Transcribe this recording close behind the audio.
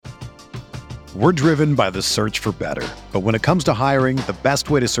We're driven by the search for better. But when it comes to hiring, the best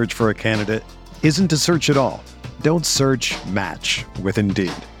way to search for a candidate isn't to search at all. Don't search, match with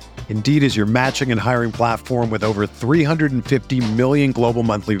Indeed. Indeed is your matching and hiring platform with over 350 million global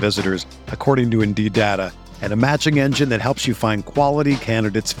monthly visitors, according to Indeed data, and a matching engine that helps you find quality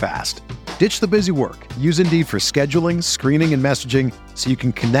candidates fast. Ditch the busy work. Use Indeed for scheduling, screening, and messaging so you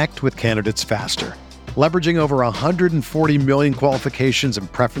can connect with candidates faster. Leveraging over 140 million qualifications and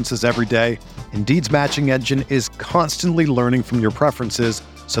preferences every day, Indeed's matching engine is constantly learning from your preferences,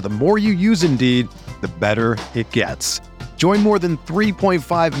 so the more you use Indeed, the better it gets. Join more than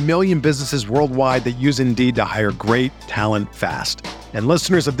 3.5 million businesses worldwide that use Indeed to hire great talent fast. And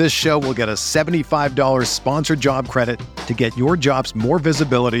listeners of this show will get a $75 sponsored job credit to get your jobs more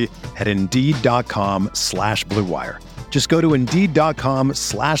visibility at Indeed.com/Blue Wire. Just go to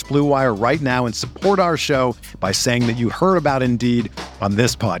Indeed.com/Blue Wire right now and support our show by saying that you heard about Indeed on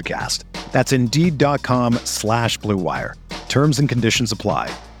this podcast. That's Indeed.com/Blue Wire. Terms and conditions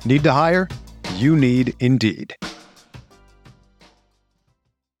apply. Need to hire? You need Indeed.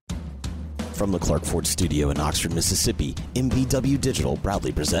 From the Clark Ford Studio in Oxford, Mississippi, MVW Digital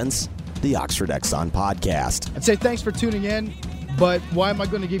proudly presents the Oxford Exxon Podcast. I'd say thanks for tuning in, but why am I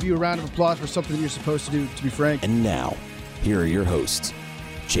going to give you a round of applause for something that you're supposed to do, to be frank? And now, here are your hosts,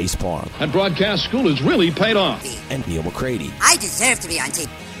 Chase Parham. That broadcast school has really paid off. And Neil McCready. I deserve to be on TV.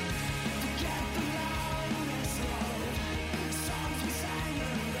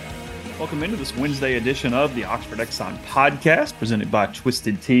 Welcome into this Wednesday edition of the Oxford Exxon Podcast, presented by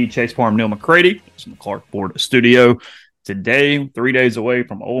Twisted Tea. Chase Parham, Neil McCready from the Clark Ford Studio. Today, 3 days away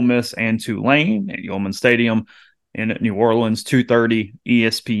from Ole Miss and Tulane at Yeoman Stadium in New Orleans, 2:30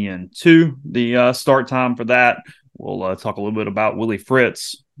 ESPN2. The start time for that. We'll talk a little bit about Willie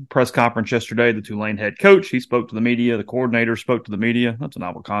Fritz. Press conference yesterday, the Tulane head coach. He spoke to the media. The coordinator spoke to the media. That's a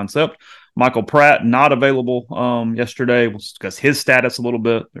novel concept. Michael Pratt, not available yesterday. We'll discuss his status a little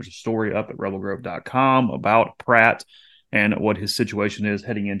bit. There's a story up at rebelgrove.com about Pratt and what his situation is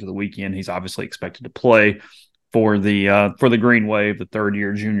heading into the weekend. He's obviously expected to play for the Green Wave, the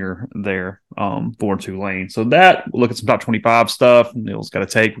third-year junior there for Tulane. So that, we'll look at some top 25 stuff Neil's got to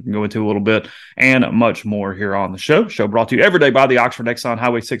take. We can go into a little bit and much more here on the show. Show brought to you every day by the Oxford Exxon,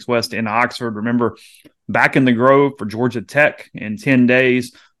 Highway 6 West in Oxford. Remember, back in the Grove for Georgia Tech in 10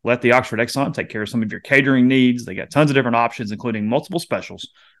 days. Let the Oxford Exxon take care of some of your catering needs. They got tons of different options, including multiple specials.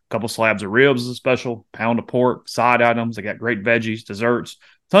 A couple slabs of ribs is a special, pound of pork, side items. They got great veggies, desserts,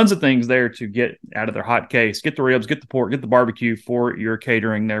 tons of things there to get out of their hot case. Get the ribs, get the pork, get the barbecue for your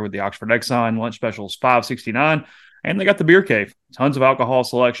catering there with the Oxford Exxon. Lunch specials $5.69. And they got the beer cave. Tons of alcohol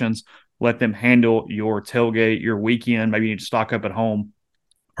selections. Let them handle your tailgate, your weekend. Maybe you need to stock up at home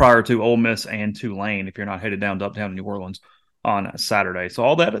prior to Ole Miss and Tulane if you're not headed down to uptown New Orleans on Saturday. So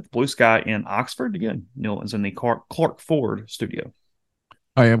all that at the Blue Sky in Oxford. Again, Neil is in the Clark Ford studio.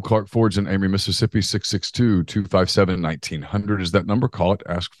 I am Clark Ford's in Amory, Mississippi. 662-257-1900 is that number. Call it.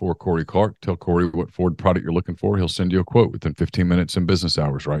 Ask for Corey Clark. Tell Corey what Ford product you're looking for. He'll send you a quote within 15 minutes in business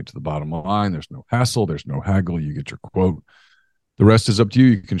hours, right to the bottom line. There's no hassle. There's no haggle. You get your quote. The rest is up to you.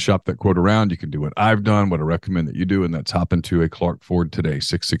 You can shop that quote around. You can do what I've done, what I recommend that you do, and that's hop into a Clark Ford today.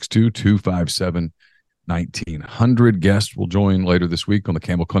 662-257-1900. Guest will join later this week on the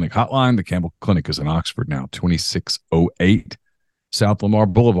Campbell Clinic hotline. The Campbell Clinic is in Oxford now, 2608 South Lamar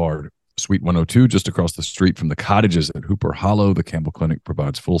Boulevard, Suite 102, just across the street from the cottages at Hooper Hollow. The Campbell Clinic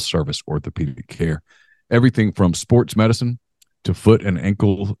provides full-service orthopedic care. Everything from sports medicine to foot and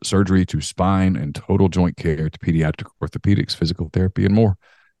ankle surgery to spine and total joint care to pediatric orthopedics, physical therapy, and more.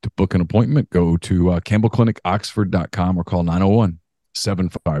 To book an appointment, go to campbellclinicoxford.com or call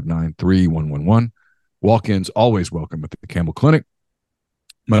 901-759-3111. Walk-ins always welcome at the Campbell Clinic,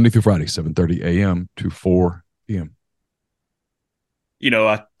 Monday through Friday, 7:30 a.m. to 4 p.m. You know,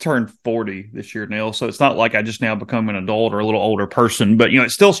 I turned 40 this year, Neil, so it's not like I just now become an adult or a little older person, but, you know, it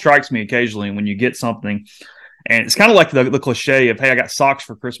still strikes me occasionally when you get something, and it's kind of like the cliche of, hey, I got socks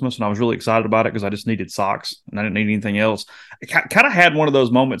for Christmas, and I was really excited about it because I just needed socks, and I didn't need anything else. I kind of had one of those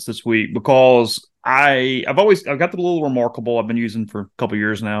moments this week because I've got the little Remarkable I've been using for a couple of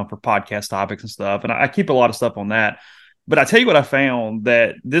years now for podcast topics and stuff, and I keep a lot of stuff on that. But I tell you what I found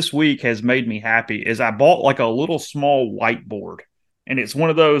that this week has made me happy is I bought like a little small whiteboard. And it's one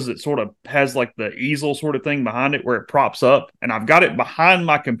of those that sort of has like the easel sort of thing behind it where it props up. And I've got it behind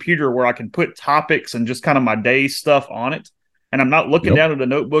my computer where I can put topics and just kind of my day's stuff on it. And I'm not looking down at a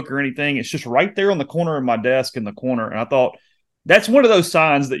notebook or anything. It's just right there on the corner of my desk in the corner. And I thought, That's one of those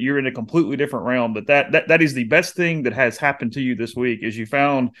signs that you're in a completely different realm. But that is the best thing that has happened to you this week is you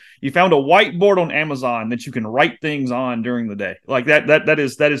found a whiteboard on Amazon that you can write things on during the day. Like that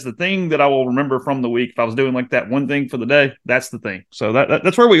is the thing that I will remember from the week. If I was doing like that one thing for the day, that's the thing. So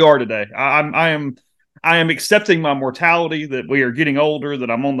that's where we are today. I am accepting my mortality, that we are getting older, that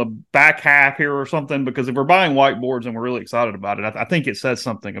I'm on the back half here or something, because if we're buying whiteboards and we're really excited about it, I think it says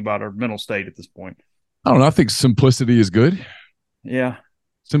something about our mental state at this point. I don't know. I think simplicity is good. Yeah.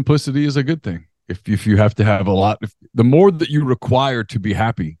 Simplicity is a good thing. If you have to have a lot, the more that you require to be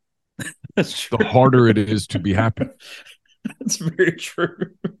happy, That's true. the harder it is to be happy. That's very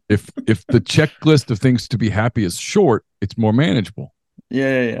true. If the checklist of things to be happy is short, it's more manageable.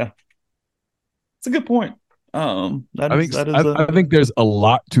 Yeah. It's a good point. I think there's a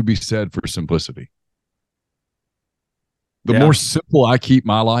lot to be said for simplicity. The more simple I keep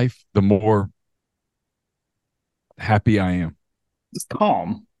my life, the more happy I am. Just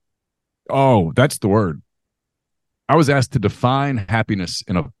calm. Oh, that's the word. I was asked to define happiness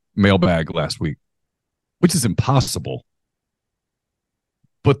in a mailbag last week, which is impossible.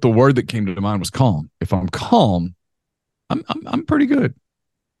 But the word that came to mind was calm. If I'm calm, I'm pretty good.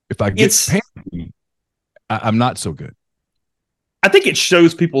 If I get panicky, I'm not so good. I think it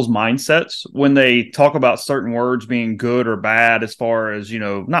shows people's mindsets when they talk about certain words being good or bad, as far as,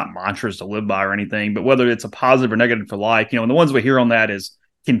 not mantras to live by or anything, but whether it's a positive or negative for life. And the ones we hear on that is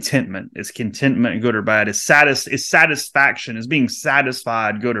contentment. Is contentment good or bad? Is satisfaction, is being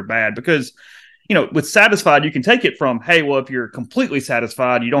satisfied good or bad? Because, with satisfied, you can take it from, hey, well, if you're completely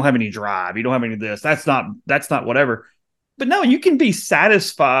satisfied, you don't have any drive, you don't have any of this. That's not whatever. But no, you can be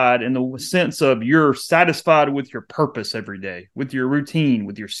satisfied in the sense of you're satisfied with your purpose every day, with your routine,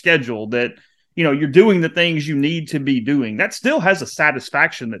 with your schedule, that, you're doing the things you need to be doing. That still has a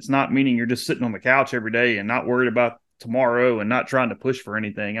satisfaction. That's not meaning you're just sitting on the couch every day and not worried about tomorrow and not trying to push for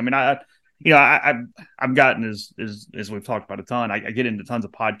anything. I mean, I've gotten, as we've talked about a ton, I get into tons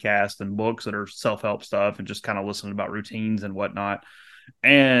of podcasts and books that are self-help stuff and just kind of listening about routines and whatnot.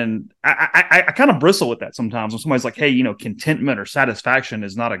 And I kind of bristle with that sometimes when somebody's like, hey, contentment or satisfaction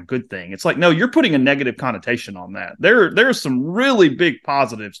is not a good thing. It's like, no, you're putting a negative connotation on that. There's some really big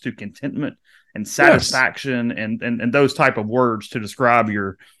positives to contentment and satisfaction, yes, and those type of words to describe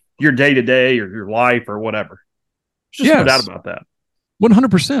your day-to-day or your life or whatever. There's just no doubt about that.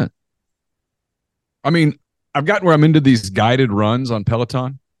 100%. I mean, I've gotten where I'm into these guided runs on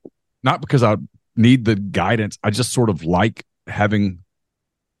Peloton, not because I need the guidance. I just sort of like having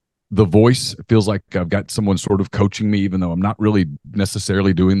the voice. It feels like I've got someone sort of coaching me, even though I'm not really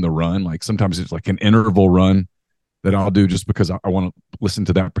necessarily doing the run. Like sometimes it's like an interval run that I'll do just because I want to listen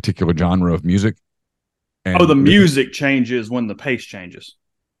to that particular genre of music. And the music changes when the pace changes.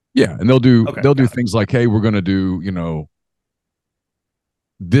 Yeah, and they'll do things like, hey, we're going to do,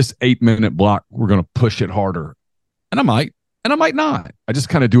 this 8-minute block, we're going to push it harder. And I might not. I just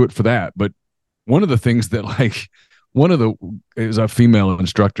kind of do it for that. But one of the things that is a female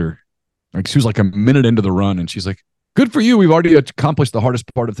instructor. Like she was like a minute into the run and she's like, good for you. We've already accomplished the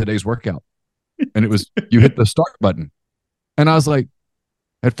hardest part of today's workout. And it was, you hit the start button. And I was like,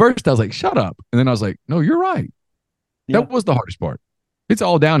 at first I was like, shut up. And then I was like, no, you're right. Yeah. That was the hardest part. It's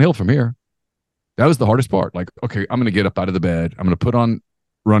all downhill from here. That was the hardest part. Like, okay, I'm going to get up out of the bed. I'm going to put on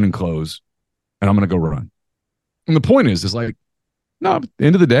running clothes and I'm going to go run. And the point is like, no, at the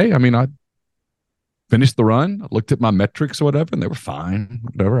end of the day, I mean, I finished the run, I looked at my metrics or whatever, and they were fine,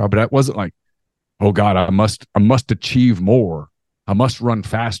 whatever. But that wasn't like, oh God, I must achieve more. I must run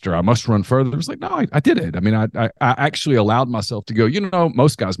faster. I must run further. It was like, no, I did it. I mean, I actually allowed myself to go,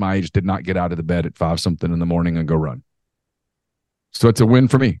 most guys my age did not get out of the bed at 5-something in the morning and go run. So it's a win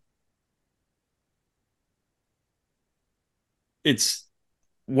for me. It's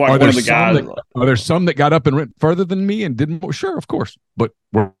one of the guys. Are there some that got up and went further than me and didn't? Sure, of course. But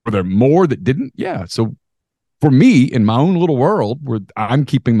were there more that didn't? Yeah. So for me, in my own little world where I'm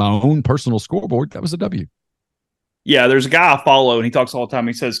keeping my own personal scoreboard, that was a W. Yeah, there's a guy I follow and he talks all the time.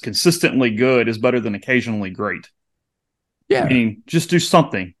 He says consistently good is better than occasionally great. Yeah. Meaning just do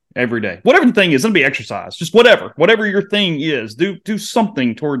something every day. Whatever the thing is, it'll be exercise. Just whatever your thing is, do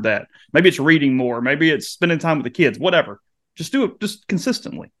something toward that. Maybe it's reading more. Maybe it's spending time with the kids, whatever. Just do it just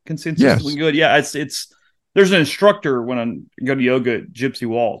consistently. Consistently good. Yeah, it's there's an instructor when I go to yoga at Gypsy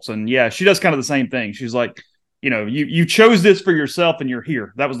Waltz, and yeah, she does kind of the same thing. She's like, you chose this for yourself and you're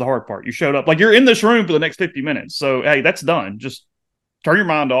here. That was the hard part. You showed up. Like you're in this room for the next 50 minutes. So hey, that's done. Just turn your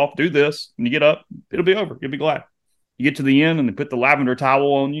mind off, do this, and you get up, it'll be over. You'll be glad. You get to the end and they put the lavender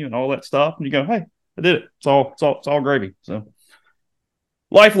towel on you and all that stuff, and you go, hey, I did it. It's all gravy. So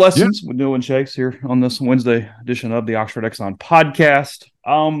Life lessons with Neil and Chase here on this Wednesday edition of the Oxford Exxon podcast.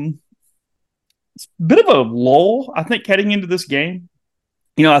 It's a bit of a lull, I think, heading into this game.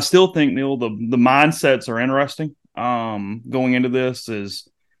 I still think, Neil, the mindsets are interesting. Going into this is,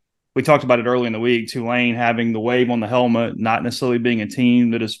 we talked about it early in the week, Tulane having the wave on the helmet, not necessarily being a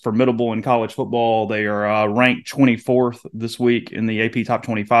team that is formidable in college football. They are ranked 24th this week in the AP Top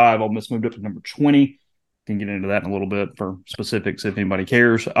 25. Ole Miss moved up to number 20. Can get into that in a little bit for specifics if anybody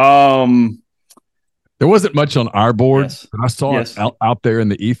cares. There wasn't much on our board, yes. but I saw it out there in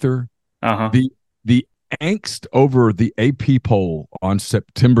the ether. Uh-huh. The angst over the AP poll on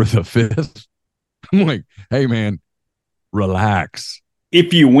September the 5th. I'm like, hey, man, relax.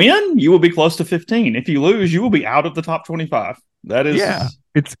 If you win, you will be close to 15. If you lose, you will be out of the top 25. That is,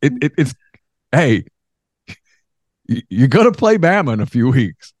 it's hey, you're gonna play Bama in a few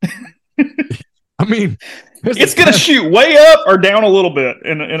weeks. I mean, it's gonna shoot way up or down a little bit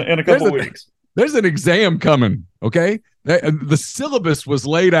in a couple of weeks. There's an exam coming. Okay, the syllabus was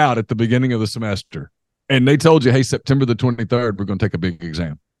laid out at the beginning of the semester, and they told you, hey, September the 23rd, we're gonna take a big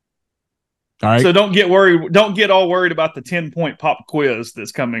exam. All right. So don't get worried. Don't get all worried about the 10-point pop quiz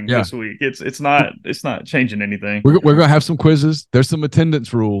that's coming this week. It's not changing anything. We're going to have some quizzes. There's some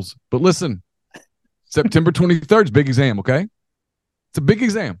attendance rules. But listen, September 23rd is big exam, okay? It's a big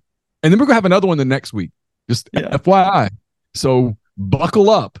exam. And then we're going to have another one the next week. Just FYI. So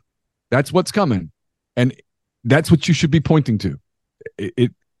buckle up. That's what's coming. And that's what you should be pointing to.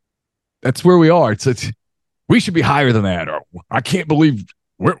 That's where we are. We should be higher than that. Or I can't believe –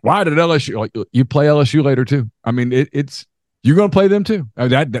 why did LSU? Like, you play LSU later too. I mean, it's you're going to play them too.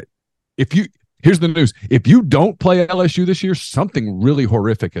 Here's the news: if you don't play LSU this year, something really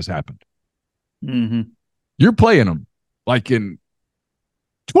horrific has happened. Mm-hmm. You're playing them like in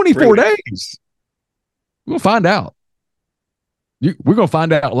 24 days. We'll find out. We're going to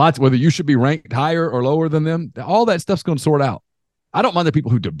find out lots whether you should be ranked higher or lower than them. All that stuff's going to sort out. I don't mind the people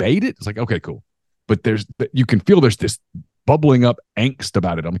who debate it. It's like, okay, cool, but you can feel there's this bubbling up angst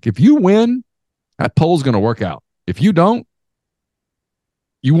about it. I'm like, if you win, that poll's going to work out. If you don't,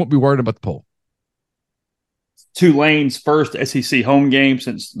 you won't be worried about the poll. Tulane's first SEC home game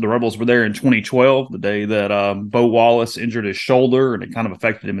since the Rebels were there in 2012, the day that Bo Wallace injured his shoulder, and it kind of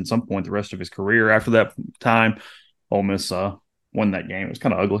affected him at some point the rest of his career. After that time, Ole Miss won that game. It was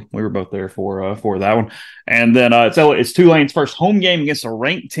kind of ugly. We were both there for that one. And then it's Tulane's first home game against a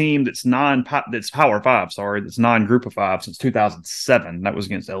ranked team that's Power 5, that's non-Group of 5 since 2007. That was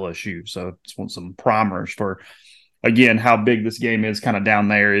against LSU. So just want some primers for, again, how big this game is kind of down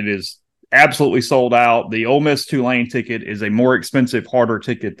there. It is absolutely sold out. The Ole Miss Tulane ticket is a more expensive, harder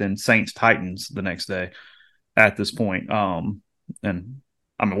ticket than Saints Titans the next day at this point. And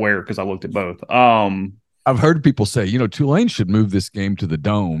I'm aware because I looked at both. I've heard people say, Tulane should move this game to the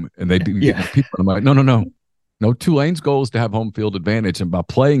Dome, and they do. People are like, no. Tulane's goal is to have home field advantage, and by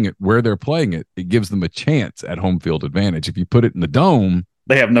playing it where they're playing it, it gives them a chance at home field advantage. If you put it in the Dome,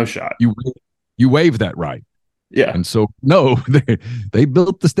 they have no shot. You waive that right. Yeah, and so they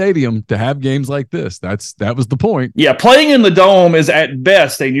built the stadium to have games like this. That was the point. Yeah, playing in the Dome is at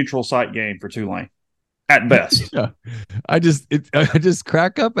best a neutral site game for Tulane. At best. Yeah. I just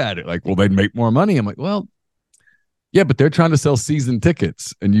crack up at it. Like, well, they'd make more money. I'm like, well, yeah, but they're trying to sell season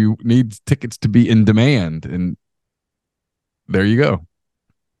tickets, and you need tickets to be in demand. And there you go.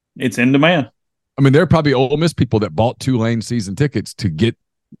 It's in demand. I mean, there are probably Ole Miss people that bought Tulane season tickets to get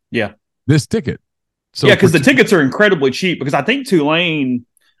this ticket. So because the tickets are incredibly cheap, because I think Tulane,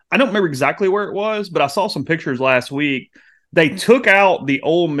 I don't remember exactly where it was, but I saw some pictures last week. They took out the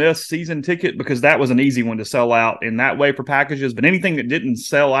Ole Miss season ticket because that was an easy one to sell out in that way for packages. But anything that didn't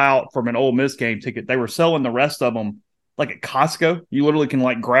sell out from an Ole Miss game ticket, they were selling the rest of them like at Costco. You literally can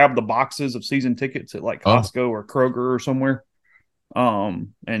like grab the boxes of season tickets at like Costco or Kroger or somewhere,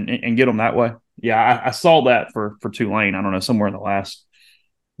 and get them that way. Yeah, I saw that for Tulane. I don't know, somewhere in the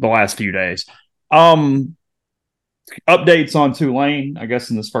last few days. Updates on Tulane, I guess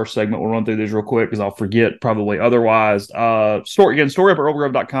in this first segment, we'll run through these real quick because I'll forget probably otherwise. Story up at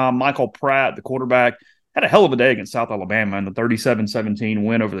earlgrove.com. Michael Pratt, the quarterback, had a hell of a day against South Alabama in the 37-17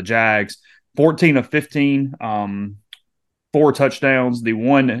 win over the Jags. 14 of 15, 4 touchdowns. The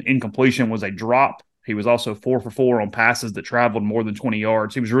one incompletion was a drop. He was also 4 for 4 on passes that traveled more than 20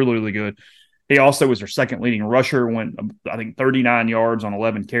 yards. He was really, really good. He also was their second leading rusher, went, I think, 39 yards on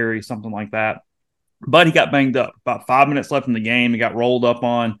 11 carries, something like that. But he got banged up. About 5 minutes left in the game. He got rolled up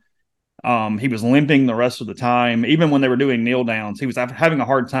on. He was limping the rest of the time. Even when they were doing kneel downs, he was having a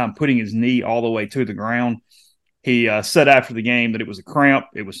hard time putting his knee all the way to the ground. He said after the game that it was a cramp.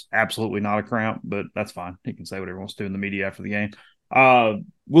 It was absolutely not a cramp, but that's fine. He can say whatever he wants to in the media after the game.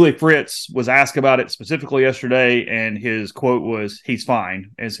 Willie Fritz was asked about it specifically yesterday, and his quote was, "He's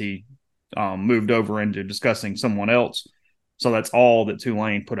fine," as he moved over into discussing someone else. So that's all that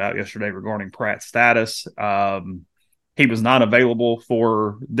Tulane put out yesterday regarding Pratt's status. He was not available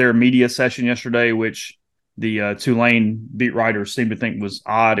for their media session yesterday, which the Tulane beat writers seemed to think was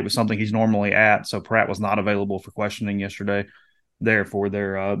odd. It was something he's normally at, so Pratt was not available for questioning yesterday there for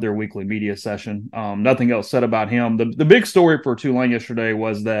their weekly media session. Nothing else said about him. The big story for Tulane yesterday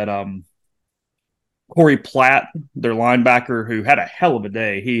was that Corey Platt, their linebacker, who had a hell of a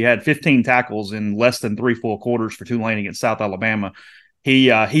day. He had 15 tackles in less than 3 full quarters for Tulane against South Alabama. He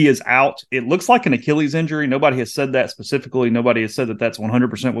is out. It looks like an Achilles injury. Nobody has said that specifically. Nobody has said that that's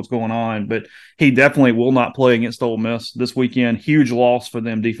 100% what's going on, but he definitely will not play against Ole Miss this weekend. Huge loss for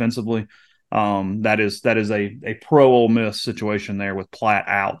them defensively. That is a pro Ole Miss situation there with Platt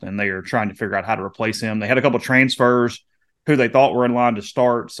out, and they are trying to figure out how to replace him. They had a couple of transfers who they thought were in line to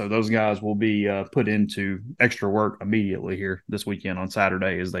start, so those guys will be put into extra work immediately here this weekend on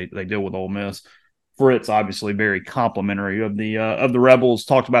Saturday as they deal with Ole Miss. Fritz, obviously very complimentary of the Rebels,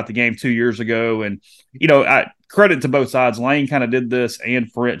 talked about the game 2 years ago. And, credit to both sides. Lane kind of did this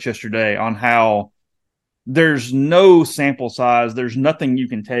and Fritz yesterday on how there's no sample size. There's nothing you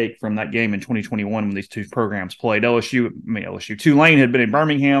can take from that game in 2021 when these two programs played. Tulane had been in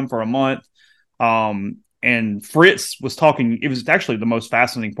Birmingham for a month. And Fritz was talking. It was actually the most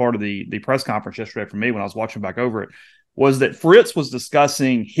fascinating part of the press conference yesterday for me when I was watching back over it, was that Fritz was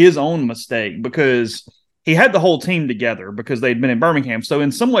discussing his own mistake because he had the whole team together because they'd been in Birmingham. So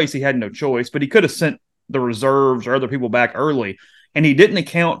in some ways he had no choice, but he could have sent the reserves or other people back early. And he didn't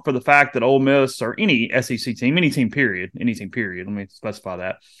account for the fact that Ole Miss or any SEC team, any team period, let me specify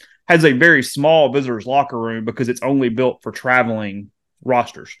that, has a very small visitors locker room because it's only built for traveling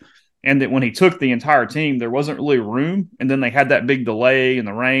rosters. And that when he took the entire team, there wasn't really room. And then they had that big delay and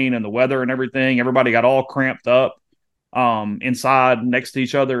the rain and the weather and everything. Everybody got all cramped up inside next to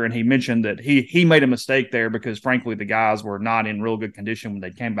each other. And he mentioned that he made a mistake there because, frankly, the guys were not in real good condition when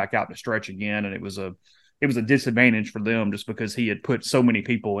they came back out to stretch again. And it was a disadvantage for them just because he had put so many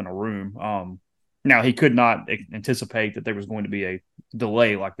people in a room. Now, he could not anticipate that there was going to be a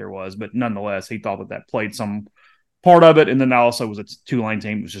delay like there was, but nonetheless, he thought that played some part of it. And then also was a Tulane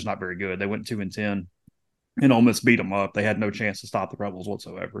team that was just not very good. They went 2-10 and Ole Miss beat them up. They had no chance to stop the Rebels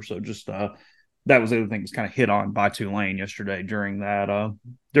whatsoever. So just that was the other thing that was kind of hit on by Tulane yesterday during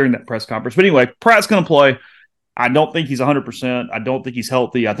that press conference. But anyway, Pratt's going to play. I don't think he's 100%. I don't think he's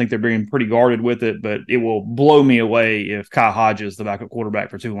healthy. I think they're being pretty guarded with it, but it will blow me away if Kai Hodges, the backup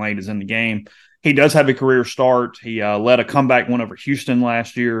quarterback for Tulane, is in the game. He does have a career start. He led a comeback win over Houston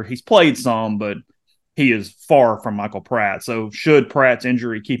last year. He's played some, but he is far from Michael Pratt. So should Pratt's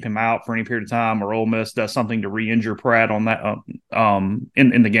injury keep him out for any period of time, or Ole Miss does something to re-injure Pratt on that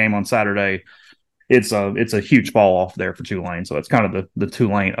in the game on Saturday, it's a huge fall off there for Tulane. So it's kind of the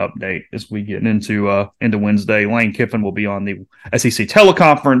Tulane update as we get into Wednesday. Lane Kiffin will be on the SEC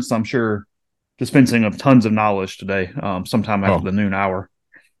teleconference, I'm sure, dispensing of tons of knowledge today, sometime after the noon hour.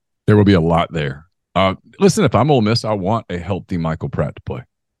 There will be a lot there. Listen, if I'm Ole Miss, I want a healthy Michael Pratt to play.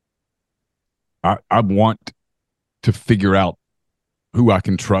 I want to figure out who I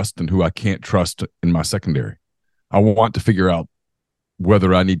can trust and who I can't trust in my secondary. I want to figure out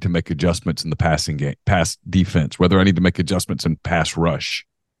whether I need to make adjustments in the passing game, pass defense, whether I need to make adjustments in pass rush.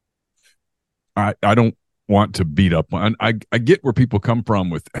 I don't want to beat up. I get where people come from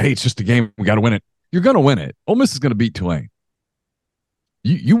with, hey, it's just a game. We got to win it. You're going to win it. Ole Miss is going to beat Tulane.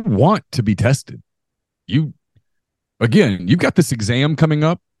 You want to be tested. You've got this exam coming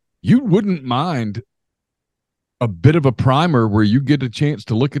up. You wouldn't mind a bit of a primer where you get a chance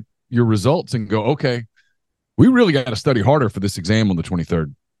to look at your results and go, okay, we really got to study harder for this exam on the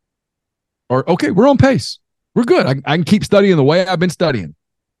 23rd. Or, okay, we're on pace. We're good. I can keep studying the way I've been studying.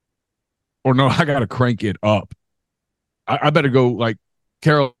 Or, no, I got to crank it up. I better go like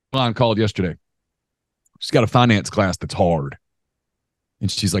Caroline called yesterday. She's got a finance class that's hard. And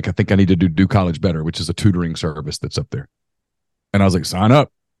she's like, I think I need to do College Better, which is a tutoring service that's up there. And I was like, sign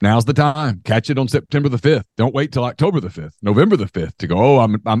up. Now's the time. Catch it on September the 5th. Don't wait till October the 5th, November the 5th to go,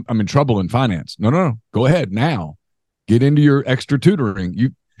 I'm in trouble in finance. No. Go ahead now. Get into your extra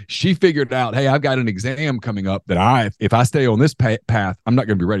tutoring. She figured out, hey, I've got an exam coming up that if I stay on this path, I'm not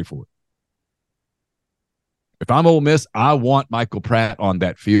going to be ready for it. If I'm Ole Miss, I want Michael Pratt on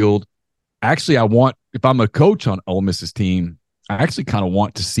that field. Actually, if I'm a coach on Ole Miss's team, I actually kind of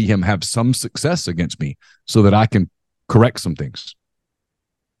want to see him have some success against me so that I can correct some things.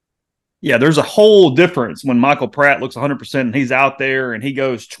 Yeah, there's a whole difference when Michael Pratt looks 100% and he's out there and he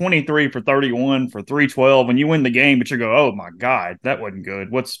goes 23 for 31 for 312 and you win the game, but you go, oh my God, that wasn't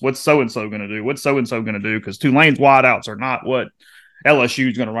good. What's so-and-so going to do? What's so-and-so going to do? Because Tulane's wideouts are not what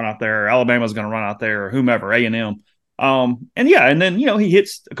LSU's going to run out there, or Alabama's going to run out there, or whomever, A&M. And then, he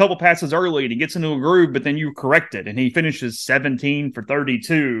hits a couple passes early and he gets into a groove, but then you correct it and he finishes 17 for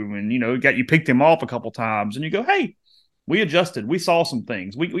 32 and, you picked him off a couple times and you go, hey, we adjusted. We saw some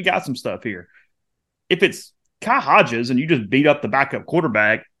things. We got some stuff here. If it's Kai Hodges and you just beat up the backup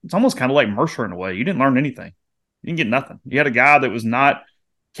quarterback, it's almost kind of like Mercer in a way. You didn't learn anything. You didn't get nothing. You had a guy that was not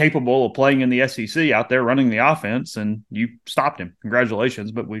capable of playing in the SEC out there running the offense, and you stopped him.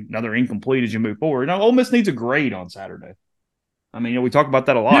 Congratulations, but another incomplete as you move forward. Now, Ole Miss needs a grade on Saturday. I mean, we talk about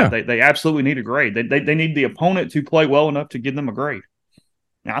that a lot. Yeah. They absolutely need a grade. They need the opponent to play well enough to give them a grade.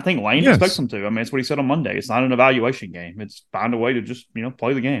 Now, I think Lane expects them to. I mean, it's what he said on Monday. It's not an evaluation game. It's find a way to just,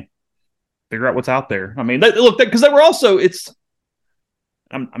 play the game. Figure out what's out there. I mean, because they were also,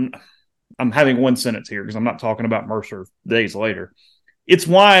 I'm having one sentence here because I'm not talking about Mercer days later. It's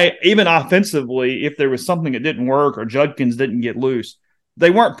why, even offensively, if there was something that didn't work or Judkins didn't get loose,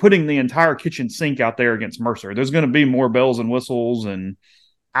 they weren't putting the entire kitchen sink out there against Mercer. There's going to be more bells and whistles and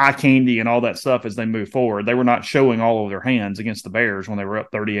eye candy and all that stuff as they move forward. They were not showing all of their hands against the Bears when they were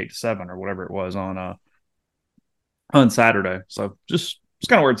up 38-7 or whatever it was on Saturday. So just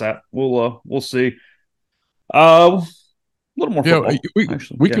kind of where it's at. We'll see. A little more football.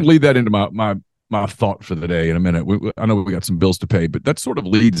 We can lead that into my thought for the day in a minute. I know we got some bills to pay, but that sort of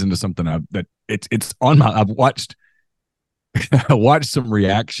leads into something it's on my. I've watched some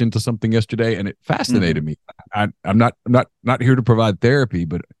reaction to something yesterday, and it fascinated me. I'm not here to provide therapy,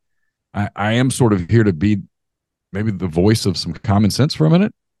 but I am sort of here to be maybe the voice of some common sense for a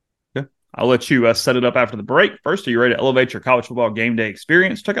minute. Yeah, I'll let you set it up after the break. First, are you ready to elevate your college football game day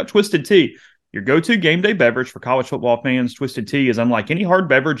experience? Check out Twisted Tea, your go-to game day beverage for college football fans. Twisted Tea is unlike any hard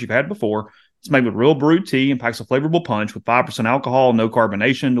beverage you've had before. It's made with real brewed tea and packs a flavorful punch with 5% alcohol, no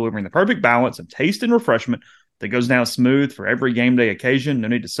carbonation, delivering the perfect balance of taste and refreshment that goes down smooth for every game day occasion. No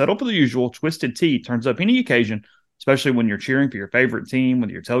need to settle for the usual. Twisted Tea turns up any occasion, especially when you're cheering for your favorite team,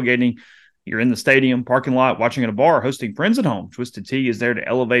 whether you're tailgating, you're in the stadium, parking lot, watching at a bar, hosting friends at home. Twisted Tea is there to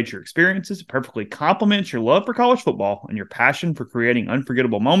elevate your experiences. It perfectly complements your love for college football and your passion for creating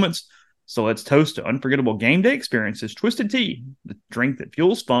unforgettable moments. So let's toast to unforgettable game day experiences. Twisted Tea, the drink that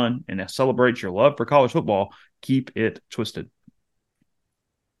fuels fun and celebrates your love for college football. Keep it twisted.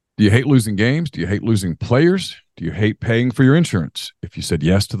 Do you hate losing games? Do you hate losing players? Do you hate paying for your insurance? If you said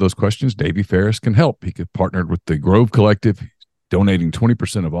yes to those questions, Davey Ferris can help. He could partner with the Grove Collective, donating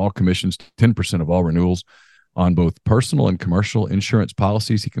 20% of all commissions, 10% of all renewals on both personal and commercial insurance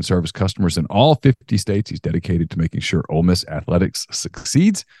policies. He can service customers in all 50 states. He's dedicated to making sure Ole Miss athletics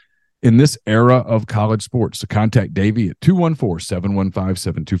succeeds in this era of college sports. So contact Davey at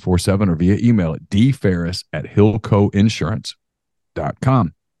 214-715-7247 or via email at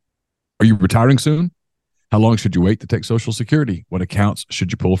dferris@hillcoinsurance.com. Are you retiring soon? How long should you wait to take Social Security? What accounts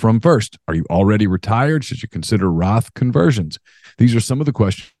should you pull from first? Are you already retired? Should you consider Roth conversions? These are some of the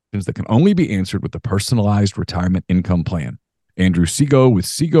questions that can only be answered with the personalized retirement income plan. Andrew Sego with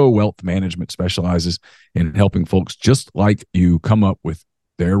Sego Wealth Management specializes in helping folks just like you come up with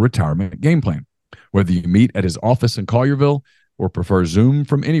their retirement game plan. Whether you meet at his office in Collierville or prefer Zoom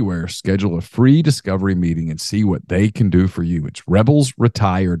from anywhere, schedule a free discovery meeting and see what they can do for you. It's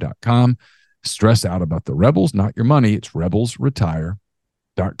rebelsretire.com. Stress out about the Rebels, not your money. It's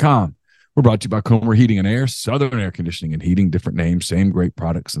rebelsretire.com. We're brought to you by Comer Heating and Air, Southern Air Conditioning and Heating, different names, same great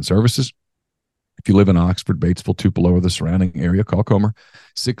products and services. If you live in Oxford, Batesville, Tupelo, or the surrounding area, call Comer,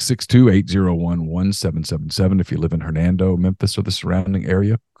 662-801-1777. If you live in Hernando, Memphis, or the surrounding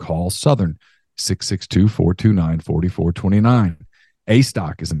area, call Southern, 662-429-4429.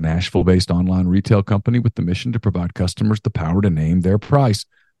 A-Stock is a Nashville-based online retail company with the mission to provide customers the power to name their price.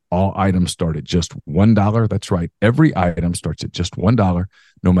 All items start at just $1. That's right. Every item starts at just $1,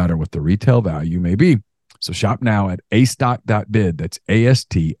 no matter what the retail value may be. So shop now at astock.bid. That's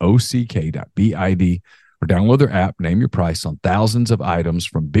ASTOCK.BID. Or download their app, name your price on thousands of items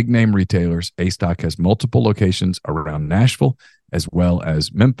from big-name retailers. A-Stock has multiple locations around Nashville, as well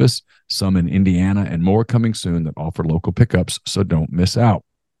as Memphis, some in Indiana, and more coming soon that offer local pickups, so don't miss out.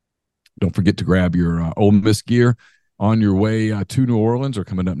 Don't forget to grab your Ole Miss gear on your way to New Orleans or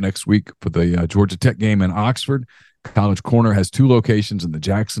coming up next week for the Georgia Tech game in Oxford. College Corner has 2 locations in the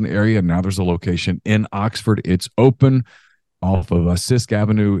Jackson area. Now there's a location in Oxford. It's open off of Sisk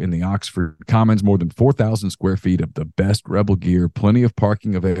Avenue in the Oxford Commons. More than 4,000 square feet of the best Rebel gear. Plenty of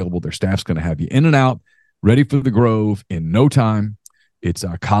parking available. Their staff's going to have you in and out, ready for the Grove in no time. It's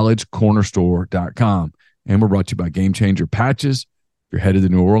collegecornerstore.com. And we're brought to you by Game Changer Patches. If you're headed to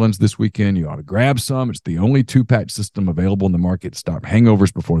New Orleans this weekend, you ought to grab some. It's the only 2-patch system available in the market to stop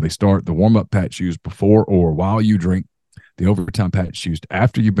hangovers before they start. The warm-up patch used before or while you drink. The overtime patch used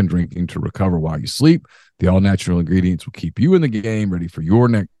after you've been drinking to recover while you sleep. The all-natural ingredients will keep you in the game, ready for your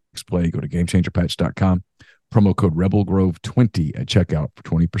next play. Go to GameChangerPatch.com. Promo code RebelGrove20 at checkout for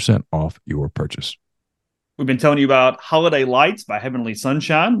 20% off your purchase. We've been telling you about Holiday Lights by Heavenly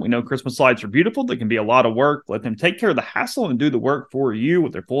Sunshine. We know Christmas lights are beautiful. They can be a lot of work. Let them take care of the hassle and do the work for you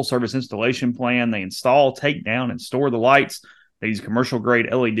with their full-service installation plan. They install, take down, and store the lights. They use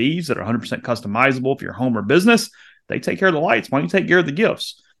commercial-grade LEDs that are 100% customizable for your home or business. They take care of the lights. Why don't you take care of the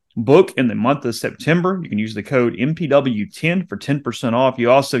gifts? Book in the month of September. You can use the code MPW10 for 10% off. You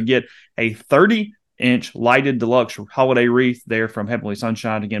also get a 30-inch lighted deluxe holiday wreath there from Heavenly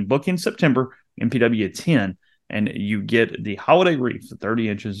Sunshine. Again, book in September, MPW10, and you get the holiday wreath, the 30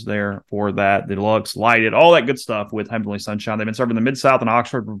 inches there for that, the deluxe lighted, all that good stuff with Heavenly Sunshine. They've been serving the Mid-South and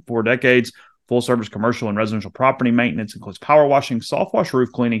Oxford for 4 decades. Full-service commercial and residential property maintenance includes power washing, soft wash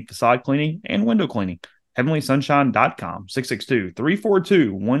roof cleaning, facade cleaning, and window cleaning. HeavenlySunshine.com,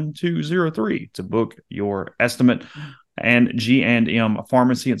 662-342-1203 to book your estimate. And G&M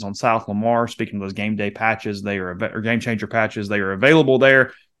Pharmacy, it's on South Lamar. Speaking of those game day patches, or game changer patches, they are available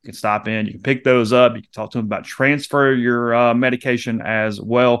there. You can stop in, you can pick those up. You can talk to them about transfer your medication as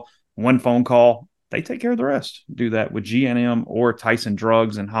well. One phone call, they take care of the rest. Do that with G&M or Tyson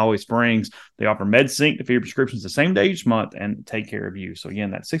Drugs in Holly Springs. They offer MedSync to fill your prescriptions the same day each month and take care of you. So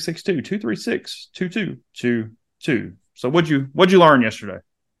again, that's 662-236-2222. So what'd you learn yesterday?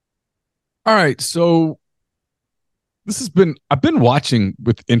 All right, so I've been watching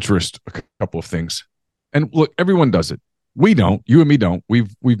with interest a couple of things. And look, everyone does it. We don't. You and me don't.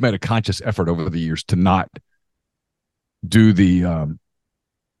 We've made a conscious effort over the years to not do the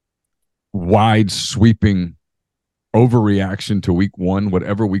wide sweeping overreaction to week one,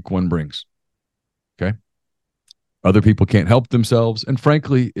 whatever week one brings. Okay. Other people can't help themselves. And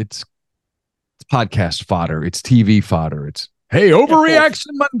frankly, it's podcast fodder. It's TV fodder. It's, hey, overreaction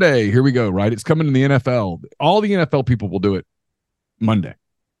Monday. Here we go, right? It's coming in the NFL. All the NFL people will do it Monday.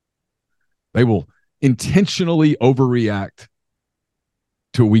 They will intentionally overreact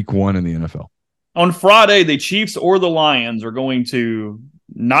to week one in the NFL. On Friday, the Chiefs or the Lions are going to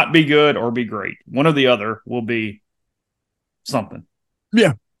not be good or be great. One or the other will be something.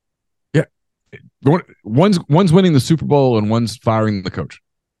 Yeah. Yeah. One's winning the Super Bowl and one's firing the coach.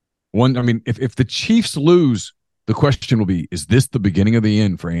 If the Chiefs lose, the question will be, is this the beginning of the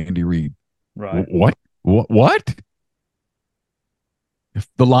end for Andy Reid? Right. What? If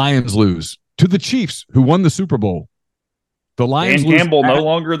the Lions lose to the Chiefs, who won the Super Bowl, the Lions Dan Campbell no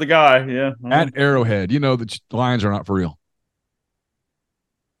longer the guy. Yeah. At Arrowhead. The Lions are not for real.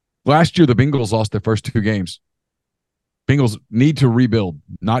 Last year, the Bengals lost their first 2 games. Bengals need to rebuild,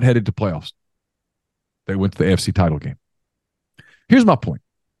 not headed to playoffs. They went to the AFC title game. Here's my point.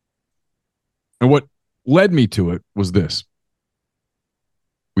 And what led me to it was this.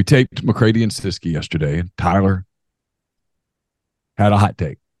 We taped McCready and Siskey yesterday, and Tyler had a hot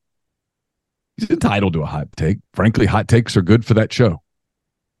take. He's entitled to a hot take. Frankly, hot takes are good for that show.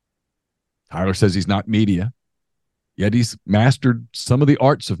 Tyler says he's not media, yet he's mastered some of the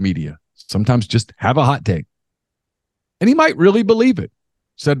arts of media. Sometimes just have a hot take. And he might really believe it.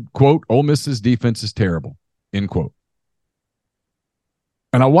 Said, quote, Ole Miss's defense is terrible, end quote.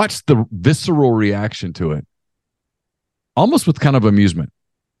 And I watched the visceral reaction to it, almost with kind of amusement.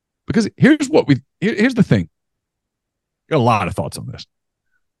 Because here's the thing. Got a lot of thoughts on this.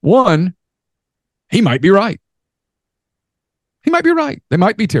 One, he might be right. He might be right. They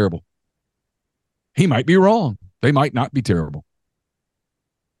might be terrible. He might be wrong. They might not be terrible.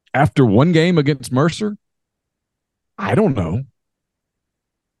 After one game against Mercer, I don't know.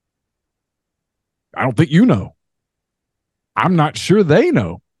 I don't think you know. I'm not sure they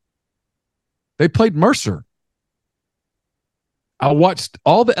know. They played Mercer. I watched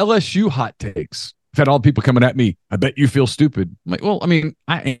all the LSU hot takes. I've had all the people coming at me. I bet you feel stupid. I'm like, well,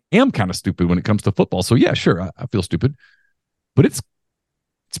 I am kind of stupid when it comes to football. So yeah, sure, I feel stupid. But it's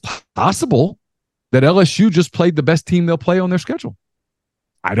possible that LSU just played the best team they'll play on their schedule.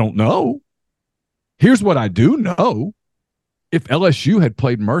 I don't know. Here's what I do know. If LSU had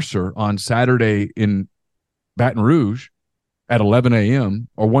played Mercer on Saturday in Baton Rouge at 11 a.m.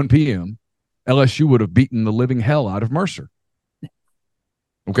 or 1 p.m., LSU would have beaten the living hell out of Mercer.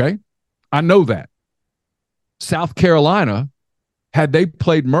 Okay? I know that. South Carolina, had they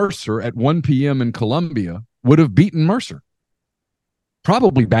played Mercer at 1 p.m. in Columbia, would have beaten Mercer.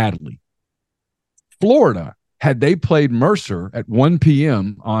 Probably badly. Florida, had they played Mercer at 1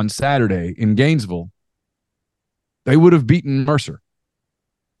 p.m. on Saturday in Gainesville, they would have beaten Mercer.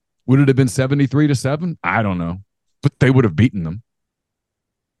 Would it have been 73-7? I don't know, but they would have beaten them.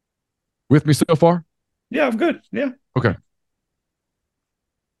 With me so far? Yeah, I'm good. Yeah. Okay.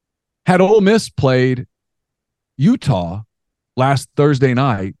 Had Ole Miss played Utah last Thursday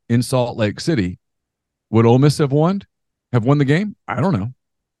night in Salt Lake City, would Ole Miss have won the game? I don't know.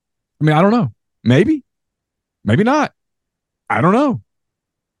 I don't know. Maybe not. I don't know.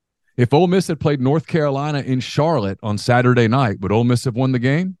 If Ole Miss had played North Carolina in Charlotte on Saturday night, would Ole Miss have won the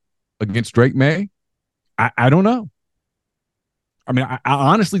game against Drake May? I don't know. I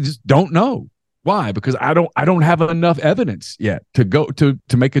honestly just don't know. Why? Because I don't have enough evidence yet to go to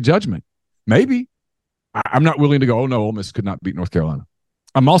make a judgment. Maybe. I'm not willing to go, oh no, Ole Miss could not beat North Carolina.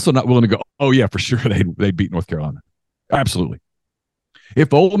 I'm also not willing to go, oh yeah, for sure they beat North Carolina. Absolutely.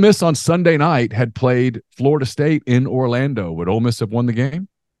 If Ole Miss on Sunday night had played Florida State in Orlando, would Ole Miss have won the game?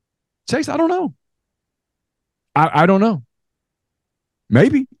 Chase, I don't know. I don't know.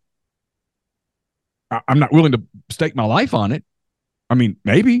 Maybe. I'm not willing to stake my life on it.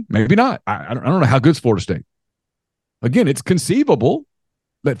 Maybe not. I don't know how good's Florida State. Again, it's conceivable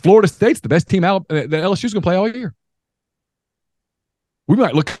that Florida State's the best team out that LSU's going to play all year. We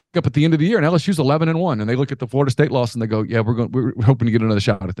might look up at the end of the year and LSU's 11-1, and they look at the Florida State loss and they go, "Yeah, we're hoping to get another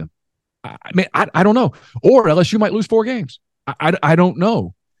shot at them." I don't know. Or LSU might lose 4 games. I don't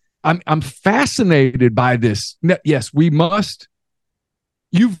know. I'm fascinated by this. Yes, we must.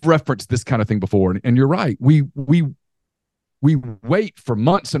 You've referenced this kind of thing before, and you're right. We wait for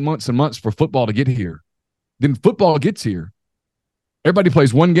months and months and months for football to get here. Then football gets here. Everybody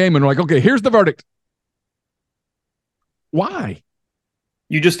plays one game and we're like, okay, here's the verdict. Why?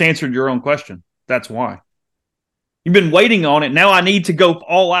 You just answered your own question. That's why. You've been waiting on it. Now I need to go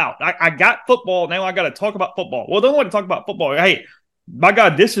all out. I got football. Now I got to talk about football. Well, don't want to talk about football. Hey, my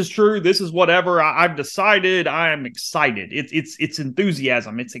God, this is true. This is whatever. I've decided. I am excited. It's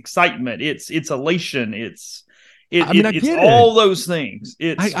enthusiasm. It's excitement. It's elation. It's all those things.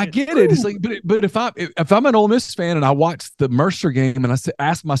 I get it. It's like, but if I'm an Ole Miss fan and I watch the Mercer game and I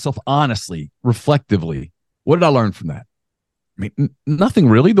ask myself honestly, reflectively, what did I learn from that? Nothing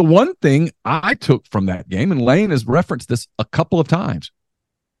really. The one thing I took from that game, and Lane has referenced this a couple of times,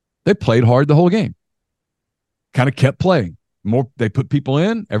 they played hard the whole game. Kind of kept playing. They put people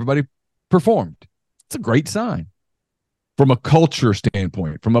in, everybody performed. It's a great sign. From a culture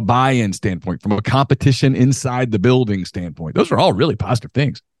standpoint, from a buy-in standpoint, from a competition inside the building standpoint. Those are all really positive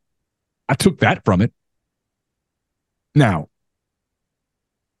things. I took that from it. Now,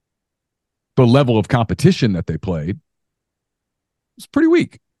 the level of competition that they played was pretty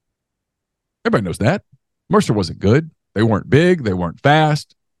weak. Everybody knows that. Mercer wasn't good. They weren't big. They weren't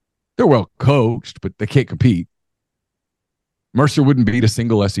fast. They're well coached, but they can't compete. Mercer wouldn't beat a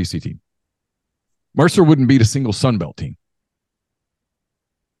single SEC team. Mercer wouldn't beat a single Sun Belt team.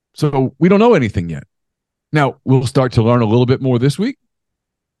 So we don't know anything yet. Now, we'll start to learn a little bit more this week.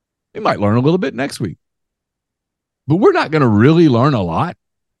 We might learn a little bit next week. But we're not going to really learn a lot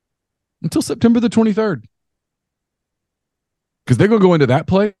until September the 23rd. Because they're going to go into that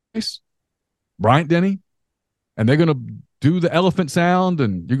place, Bryant-Denny, and they're going to do the elephant sound,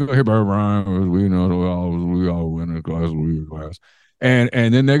 and you're going to hear Brian, we know we all win a class. And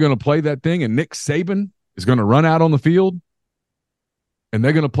then they're going to play that thing, and Nick Saban is going to run out on the field. And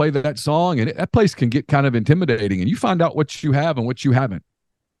they're going to play that song, and that place can get kind of intimidating. And you find out what you have and what you haven't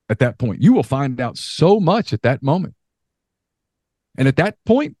at that point. You will find out so much at that moment. And at that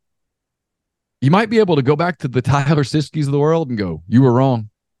point, you might be able to go back to the Tyler Siskis of the world and go, you were wrong.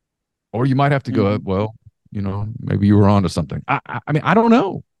 Or you might have to go, well, maybe you were onto something. I don't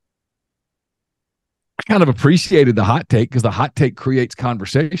know. I kind of appreciated the hot take because the hot take creates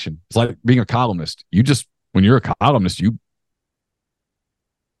conversation. It's like being a columnist. When you're a columnist, you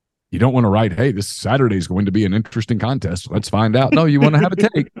don't want to write, hey, this Saturday is going to be an interesting contest. Let's find out. No, you want to have a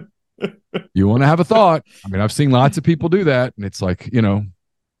take. You want to have a thought. I've seen lots of people do that. And it's like,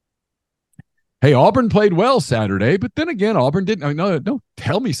 hey, Auburn played well Saturday, but then again, Auburn didn't. No,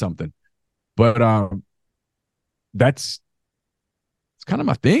 tell me something. But that's kind of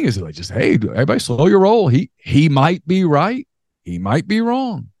my thing is like, just, hey, everybody slow your roll. He might be right. He might be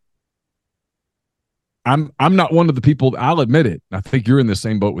wrong. I'm not one of the people, I'll admit it. I think you're in the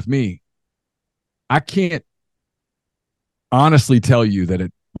same boat with me. I can't honestly tell you that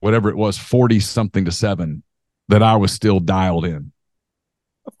at whatever it was, 40-something to 7, that I was still dialed in.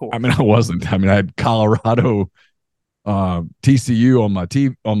 Of course. I wasn't. I had Colorado,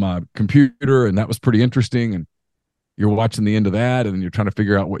 TCU on my computer, and that was pretty interesting. And you're watching the end of that, and you're trying to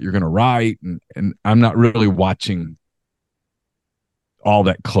figure out what you're going to write. And I'm not really watching all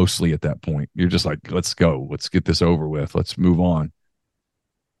that closely at that point. You're just like, let's go. Let's get this over with. Let's move on.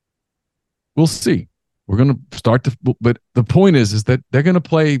 We'll see. We're going to start to, but the point is that they're going to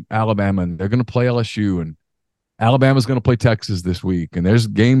play Alabama and they're going to play LSU, and Alabama's going to play Texas this week. And there's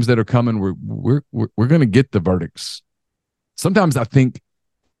games that are coming where we're going to get the verdicts. Sometimes I think,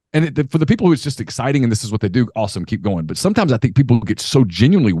 and for the people who it's just exciting and this is what they do, awesome, keep going. But sometimes I think people get so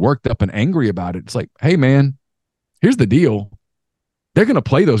genuinely worked up and angry about it. It's like, hey, man, here's the deal. They're going to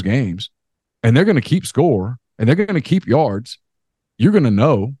play those games, and they're going to keep score, and they're going to keep yards. You're going to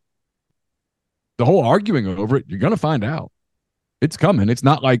know. The whole arguing over it, you're going to find out. It's coming. It's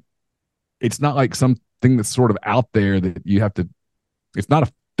not like something that's sort of out there that you have to. It's not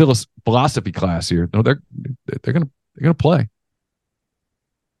a philosophy class here. No, they're going to play.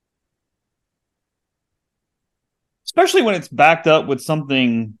 Especially when it's backed up with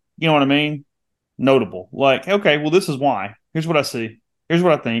something, you know what I mean? Notable. Like, okay, well, this is why. Here's what I see. Here's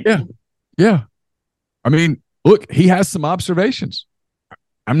what I think. Yeah. I mean, look, he has some observations.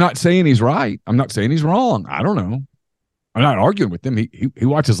 I'm not saying he's right. I'm not saying he's wrong. I don't know. I'm not arguing with him. He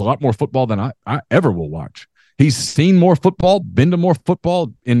watches a lot more football than I ever will watch. He's seen more football, been to more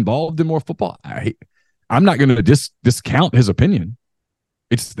football, involved in more football. I'm not going to discount his opinion.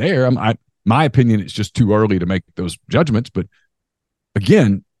 It's there. My opinion is just too early to make those judgments. But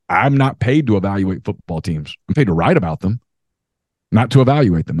again, I'm not paid to evaluate football teams. I'm paid to write about them, not to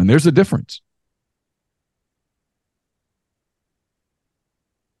evaluate them. And there's a difference.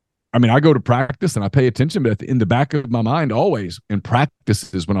 I mean, I go to practice and I pay attention, but in the back of my mind, always in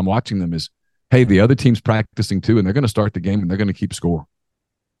practices when I'm watching them is, hey, the other team's practicing too, and they're going to start the game and they're going to keep score.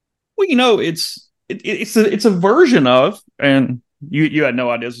 Well, you know, it's a version of, and you had no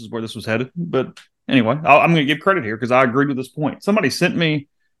idea this is where this was headed, but anyway, I'm going to give credit here because I agreed with this point. Somebody sent me.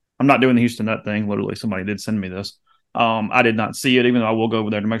 I'm not doing the Houston Nut thing. Literally, somebody did send me this. I did not see it, even though I will go over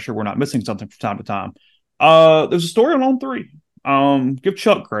there to make sure we're not missing something from time to time. There's a story on 3. Give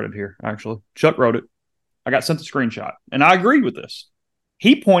Chuck credit here, actually. Chuck wrote it. I got sent the screenshot, and I agreed with this.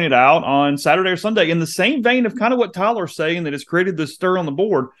 He pointed out on Saturday or Sunday, in the same vein of kind of what Tyler's saying, that has created this stir on the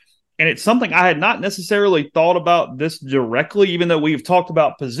board, and it's something I had not necessarily thought about this directly, even though we've talked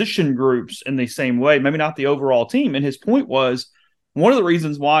about position groups in the same way, maybe not the overall team. And his point was, one of the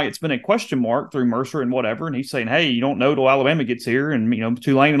reasons why it's been a question mark through Mercer and whatever, and he's saying, hey, you don't know till Alabama gets here, and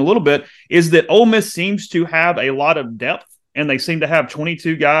Tulane in a little bit, is that Ole Miss seems to have a lot of depth. And they seem to have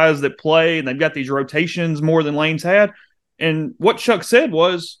 22 guys that play, and they've got these rotations more than Lane's had. And what Chuck said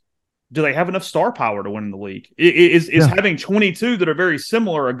was, do they have enough star power to win in the league? Is having 22 that are very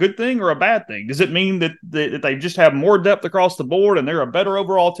similar a good thing or a bad thing? Does it mean that they just have more depth across the board and they're a better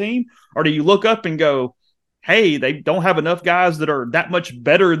overall team? Or do you look up and go, hey, they don't have enough guys that are that much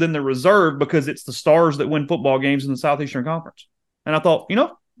better than the reserve because it's the stars that win football games in the Southeastern Conference? And I thought,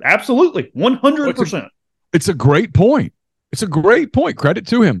 absolutely, 100%. It's a great point. It's a great point. Credit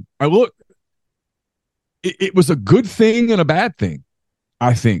to him. It was a good thing and a bad thing.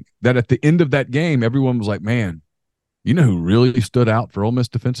 I think that at the end of that game, everyone was like, man, you know who really stood out for Ole Miss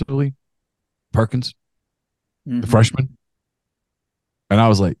defensively? Perkins, the freshman. And I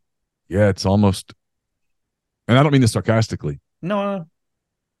was like, yeah, it's almost, and I don't mean this sarcastically. No.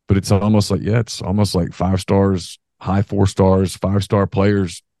 But it's almost like 5 stars, high 4 stars, 5-star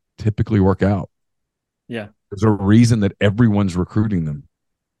players typically work out. Yeah. There's a reason that everyone's recruiting them.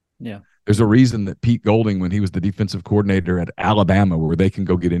 Yeah. There's a reason that Pete Golding, when he was the defensive coordinator at Alabama, where they can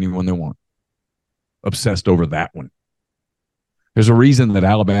go get anyone they want, obsessed over that one. There's a reason that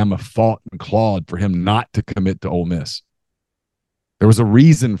Alabama fought and clawed for him not to commit to Ole Miss. There was a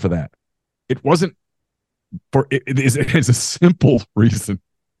reason for that. It wasn't for it. It's a simple reason.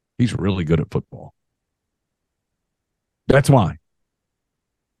 He's really good at football. That's why.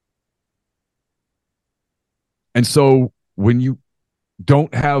 And so when you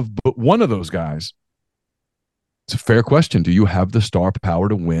don't have but one of those guys, it's a fair question. Do you have the star power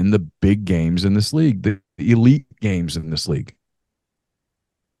to win the big games in this league, the elite games in this league?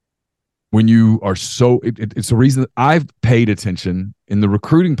 When you are it's a reason that I've paid attention in the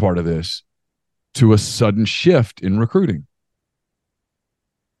recruiting part of this to a sudden shift in recruiting.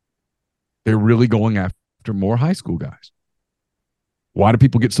 They're really going after more high school guys. Why do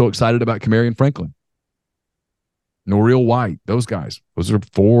people get so excited about Kamarion Franklin? Noreel White, those guys. Those are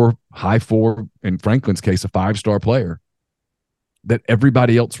 4, high 4, in Franklin's case, a 5-star player that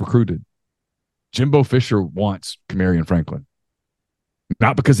everybody else recruited. Jimbo Fisher wants Kamarion Franklin.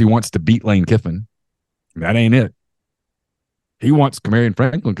 Not because he wants to beat Lane Kiffin. That ain't it. He wants Kamarion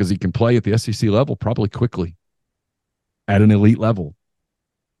Franklin because he can play at the SEC level probably quickly. at an elite level.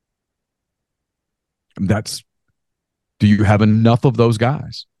 Do you have enough of those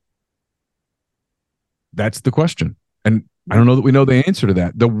guys? That's the question. And I don't know that we know the answer to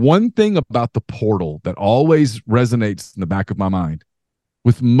that. The one thing about the portal that always resonates in the back of my mind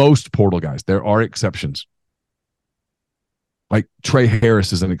with most portal guys, there are exceptions. Like Trey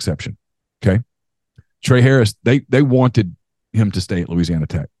Harris is an exception. Okay. Trey Harris, they wanted him to stay at Louisiana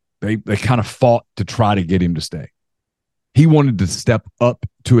Tech. They kind of fought to try to get him to stay. He wanted to step up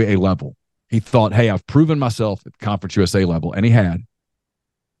to a level. He thought, hey, I've proven myself at the Conference USA level, and he had.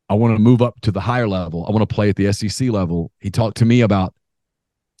 I want to move up to the higher level. I want to play at the SEC level. He talked to me about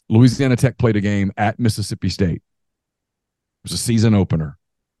Louisiana Tech played a game at Mississippi State. It was a season opener.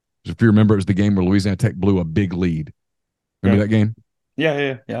 If you remember, it was the game where Louisiana Tech blew a big lead. Remember that game?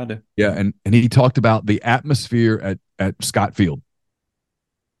 Yeah, I do. Yeah, and he talked about the atmosphere at Scott Field.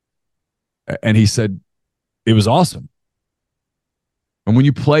 And he said it was awesome. And when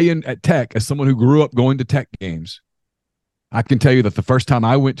you play at Tech, as someone who grew up going to Tech games, I can tell you that the first time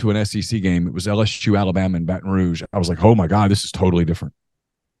I went to an SEC game, it was LSU, Alabama, in Baton Rouge. I was like, oh, my God, this is totally different.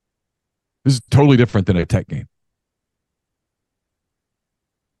 This is totally different than a Tech game.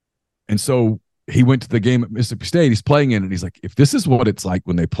 And so he went to the game at Mississippi State. He's playing in it. And he's like, if this is what it's like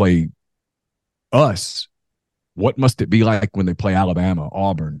when they play us, what must it be like when they play Alabama,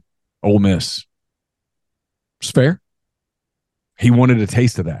 Auburn, Ole Miss? It's fair. He wanted a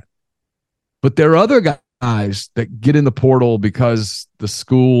taste of that. But there are other guys that get in the portal because the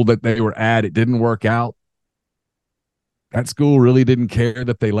school that they were at, it didn't work out. That school really didn't care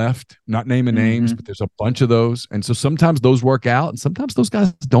that they left. Not naming names, but there's a bunch of those. And so sometimes those work out and sometimes those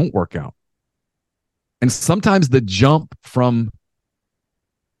guys don't work out. And sometimes the jump from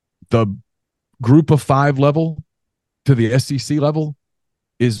the group of 5 level to the SEC level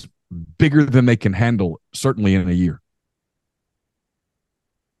is bigger than they can handle, certainly in a year.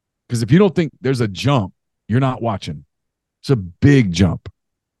 Because if you don't think there's a jump, you're not watching. It's a big jump.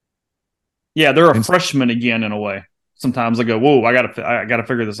 Yeah, they're a freshman again in a way. Sometimes I go, whoa, I gotta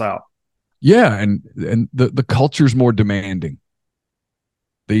figure this out. Yeah, and the culture's more demanding.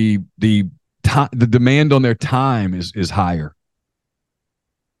 The demand on their time is higher.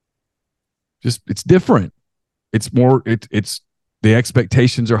 Just it's different. It's more it's the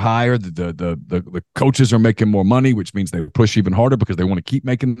expectations are higher. The coaches are making more money, which means they push even harder because they want to keep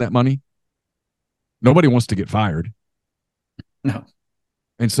making that money. Nobody wants to get fired. No.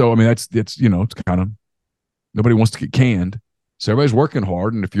 And so I mean it's it's kind of nobody wants to get canned. So everybody's working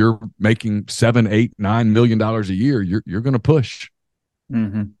hard, and if you're making $7, $8, $9 million a year, you're going to push.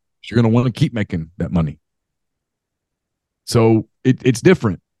 Mm-hmm. You're going to want to keep making that money. So it's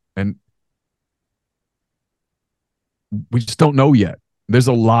different, and we just don't know yet. There's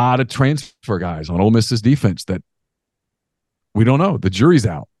a lot of transfer guys on Ole Miss's defense that we don't know. The jury's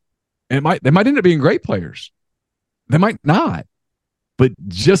out. And they might end up being great players. They might not. But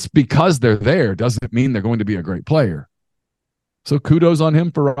just because they're there doesn't mean they're going to be a great player. So kudos on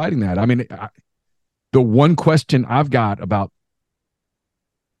him for writing that. I mean, the one question I've got about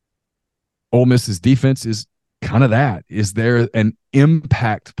Ole Miss's defense is kind of that. Is there an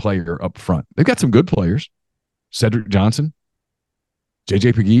impact player up front? They've got some good players. Cedric Johnson,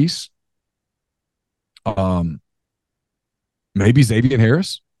 J.J. Pegues, maybe Xavier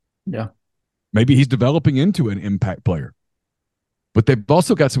Harris. Yeah. Maybe he's developing into an impact player. But they've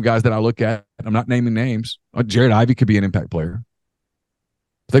also got some guys that I look at, I'm not naming names. Jared Ivey could be an impact player.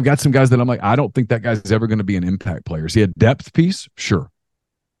 But they've got some guys that I'm like, I don't think that guy's ever going to be an impact player. Is he a depth piece? Sure.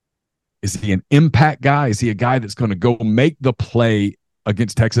 Is he an impact guy? Is he a guy that's going to go make the play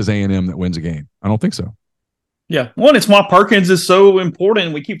against Texas A&M that wins a game? I don't think so. Yeah. One, it's why Perkins is so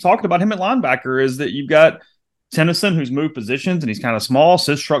important. We keep talking about him at linebacker is that you've got Tennyson, who's moved positions, and he's kind of small.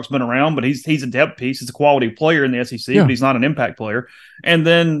 Sistruck's been around, but he's a depth piece. He's a quality player in the SEC, but he's not an impact player. And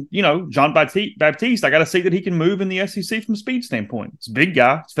then, John Baptiste, I got to see that he can move in the SEC from a speed standpoint. It's a big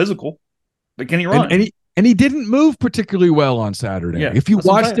guy. It's physical. But can he run? And he didn't move particularly well on Saturday. Yeah, if you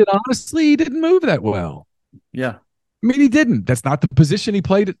watched it honestly, he didn't move that well. Yeah. I mean, he didn't. That's not the position he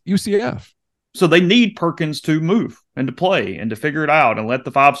played at UCF. So they need Perkins to move and to play and to figure it out and let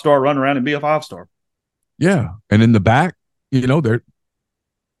the 5-star run around and be a 5-star. Yeah, and in the back, they've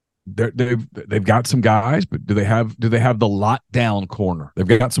got some guys, but do they have the lockdown corner?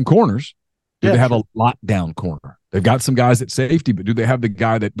 They've got some corners. Do they have a lockdown corner? They've got some guys at safety, but do they have the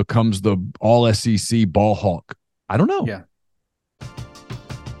guy that becomes the all SEC ball hawk? I don't know. Yeah.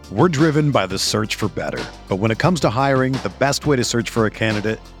 We're driven by the search for better, but when it comes to hiring, the best way to search for a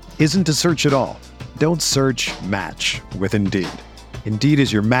candidate isn't to search at all. Don't search, match with Indeed. Indeed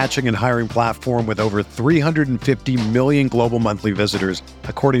is your matching and hiring platform with over 350 million global monthly visitors,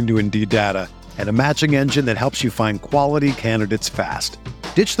 according to Indeed data, and a matching engine that helps you find quality candidates fast.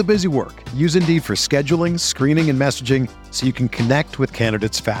 Ditch the busy work. Use Indeed for scheduling, screening, and messaging so you can connect with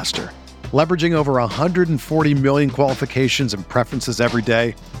candidates faster. Leveraging over 140 million qualifications and preferences every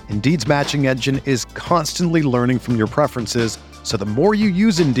day, Indeed's matching engine is constantly learning from your preferences, so the more you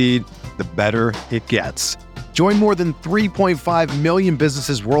use Indeed, the better it gets. Join more than 3.5 million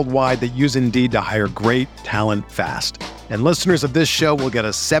businesses worldwide that use Indeed to hire great talent fast. And listeners of this show will get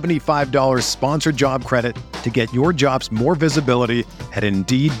a $75 sponsored job credit to get your jobs more visibility at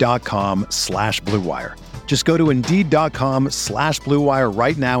Indeed.com/Blue Wire. Just go to Indeed.com/Blue Wire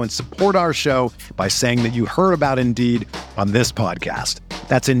right now and support our show by saying that you heard about Indeed on this podcast.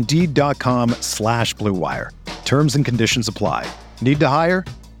 That's Indeed.com/Blue Wire. Terms and conditions apply. Need to hire?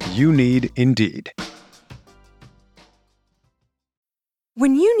 You need Indeed.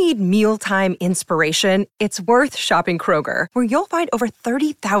 When you need mealtime inspiration, it's worth shopping Kroger, where you'll find over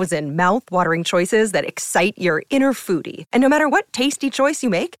 30,000 mouth-watering choices that excite your inner foodie. And no matter what tasty choice you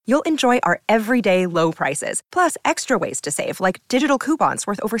make, you'll enjoy our everyday low prices, plus extra ways to save, like digital coupons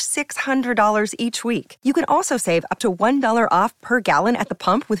worth over $600 each week. You can also save up to $1 off per gallon at the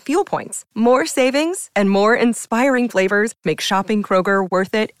pump with fuel points. More savings and more inspiring flavors make shopping Kroger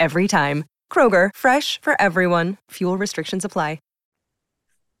worth it every time. Kroger, fresh for everyone. Fuel restrictions apply.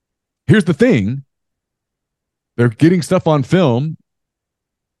 Here's the thing. They're getting stuff on film,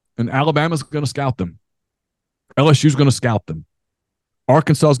 and Alabama's going to scout them. LSU's going to scout them.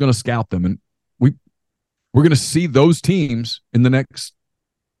 Arkansas is going to scout them. And we're going to see those teams in the next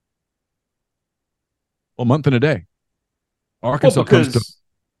month and a day. Arkansas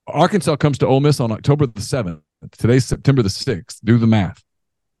comes to Ole Miss on October the 7th. Today's September the 6th. Do the math.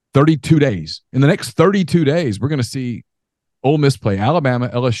 32 days. In the next 32 days, we're going to see Ole Miss play Alabama,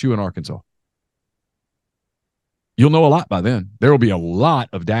 LSU, and Arkansas. You'll know a lot by then. There will be a lot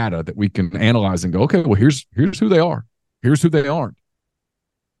of data that we can analyze and go, okay, well, here's who they are. Here's who they aren't.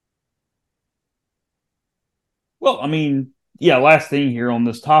 Well, I mean, yeah, last thing here on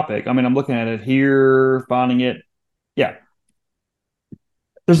this topic. I mean, I'm looking at it here, finding it. Yeah.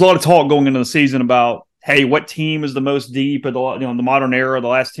 There's a lot of talk going into the season about, hey, what team is the most deep of the modern era, the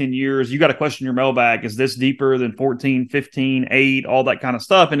last 10 years? You got to question your mailbag. Is this deeper than 14, 15, 8, all that kind of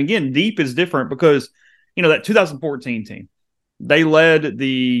stuff? And again, deep is different because, that 2014 team, they led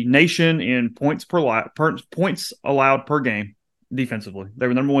the nation in points allowed per game defensively. They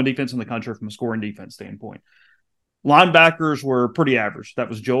were number one defense in the country from a scoring defense standpoint. Linebackers were pretty average. That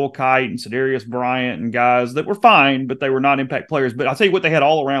was Joel Kite and Cedarius Bryant and guys that were fine, but they were not impact players. But I'll tell you what they had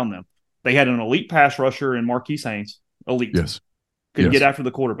all around them. They had an elite pass rusher in Marquise Haynes. Elite. Yes. Could get after the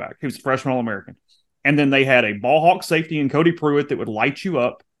quarterback. He was a freshman All-American. And then they had a ball hawk safety in Cody Pruitt that would light you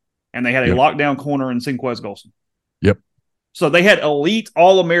up. And they had a lockdown corner in Sinquez Golson. Yep. So they had elite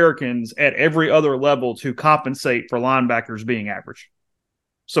All-Americans at every other level to compensate for linebackers being average.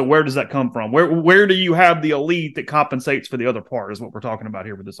 So where does that come from? Where do you have the elite that compensates for the other part is what we're talking about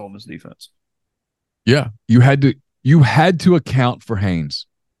here with this Ole Miss defense. Yeah. You had to account for Haynes.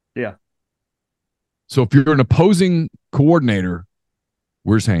 Yeah. So if you're an opposing coordinator,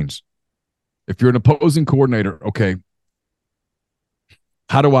 where's Haynes? If you're an opposing coordinator, okay,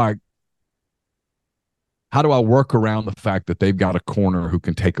 how do I work around the fact that they've got a corner who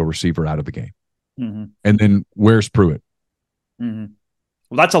can take a receiver out of the game? Mm-hmm. And then where's Pruitt? Mm-hmm.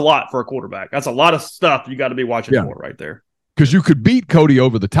 Well, that's a lot for a quarterback. That's a lot of stuff you got to be watching for right there. Because you could beat Cody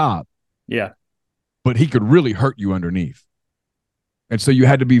over the top. Yeah. But he could really hurt you underneath. And so you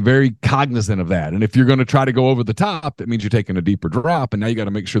had to be very cognizant of that. And if you're going to try to go over the top, that means you're taking a deeper drop. And now you got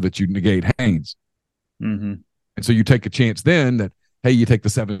to make sure that you negate Haynes. Mm-hmm. And so you take a chance then that, hey, you take the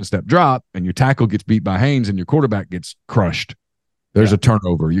 7-step drop and your tackle gets beat by Haynes and your quarterback gets crushed. There's a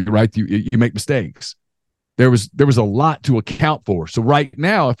turnover. You make mistakes. There was a lot to account for. So right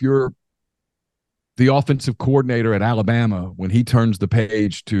now, if you're the offensive coordinator at Alabama, when he turns the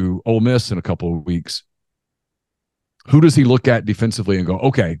page to Ole Miss in a couple of weeks, who does he look at defensively and go,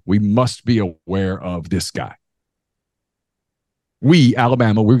 okay, we must be aware of this guy? We,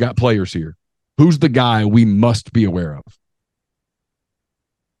 Alabama, we've got players here. Who's the guy we must be aware of?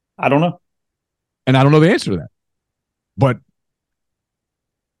 I don't know. And I don't know the answer to that. But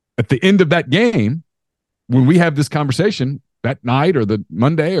at the end of that game, when we have this conversation that night or the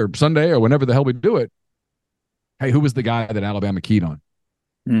Monday or Sunday or whenever the hell we do it, hey, who was the guy that Alabama keyed on?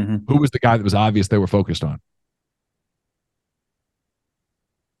 Mm-hmm. Who was the guy that was obvious they were focused on?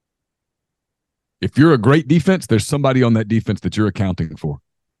 If you're a great defense, there's somebody on that defense that you're accounting for.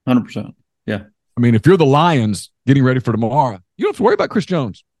 100%. Yeah. I mean, if you're the Lions getting ready for tomorrow, you don't have to worry about Chris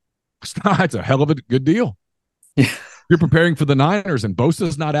Jones. It's a hell of a good deal. Yeah. You're preparing for the Niners and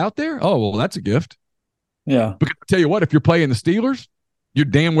Bosa's not out there? Oh, well, that's a gift. Yeah. Because I tell you what, if you're playing the Steelers, you're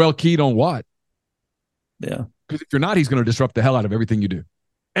damn well keyed on Watt. Yeah. Because if you're not, he's going to disrupt the hell out of everything you do.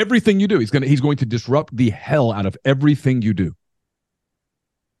 Everything you do, he's going to disrupt the hell out of everything you do.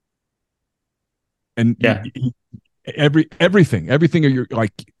 And yeah, everything you're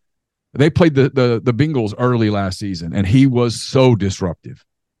like, they played the Bengals early last season, and he was so disruptive.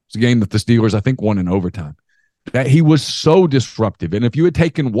 It's a game that the Steelers, I think, won in overtime. That he was so disruptive. And if you had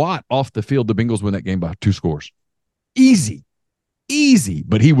taken Watt off the field, the Bengals win that game by 2 scores. Easy.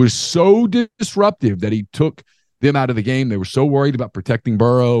 But he was so disruptive that he took them out of the game. They were so worried about protecting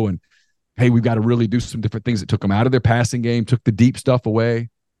Burrow, and hey, we've got to really do some different things that took them out of their passing game, took the deep stuff away.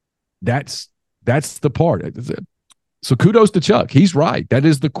 That's the part. So kudos to Chuck. He's right. That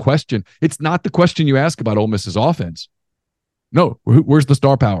is the question. It's not the question you ask about Ole Miss's offense. No, where's the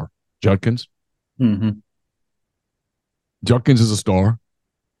star power? Judkins. Mm-hmm. Judkins is a star.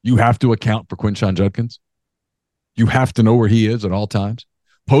 You have to account for Quinshon Judkins. You have to know where he is at all times.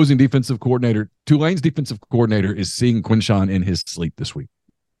 Opposing defensive coordinator, Tulane's defensive coordinator is seeing Quinshon in his sleep this week.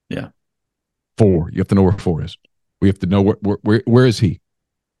 Yeah. 4. You have to know where 4 is. We have to know where is he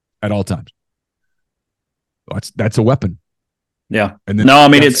at all times. That's a weapon. Yeah. And then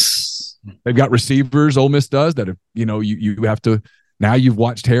they've got receivers. Ole Miss does that. If you have to. Now you've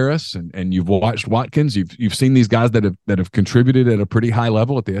watched Harris and you've watched Watkins. You've seen these guys that have contributed at a pretty high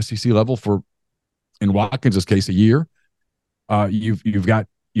level at the SEC level for, in Watkins' case, a year. You got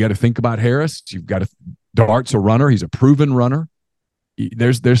to think about Harris. You've got to. Dart's a runner. He's a proven runner.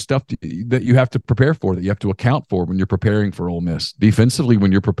 There's stuff that you have to prepare for, that you have to account for when you're preparing for Ole Miss. Defensively,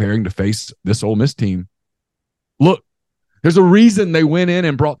 when you're preparing to face this Ole Miss team, look, there's a reason they went in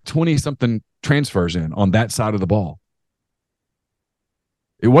and brought 20-something transfers in on that side of the ball.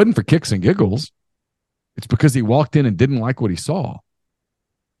 It wasn't for kicks and giggles. It's because he walked in and didn't like what he saw.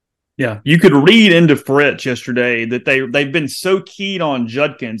 Yeah, you could read into Fritz yesterday that they've been so keyed on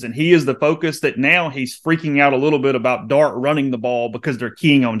Judkins, and he is the focus, that now he's freaking out a little bit about Dart running the ball because they're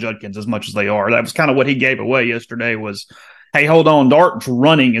keying on Judkins as much as they are. That was kind of what he gave away yesterday was, hey, hold on, Dart's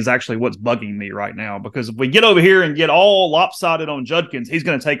running is actually what's bugging me right now, because if we get over here and get all lopsided on Judkins, he's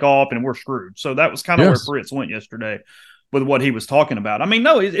going to take off and we're screwed. So that was kind of where Fritz went yesterday with what he was talking about. I mean,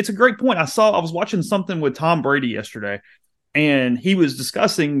 no, it's a great point. I was watching something with Tom Brady yesterday, and he was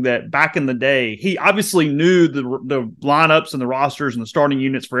discussing that back in the day, he obviously knew the lineups and the rosters and the starting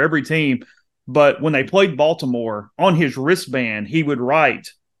units for every team. But when they played Baltimore, on his wristband, he would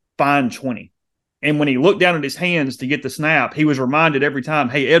write find 20. And when he looked down at his hands to get the snap, he was reminded every time,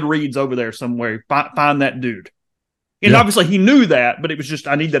 hey, Ed Reed's over there somewhere. Find that dude. And obviously he knew that, but it was just,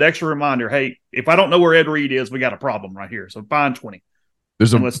 I need that extra reminder. Hey, if I don't know where Ed Reed is, we got a problem right here. So find 20.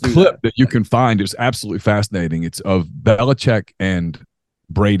 There's a clip that you can find. It's absolutely fascinating. It's of Belichick and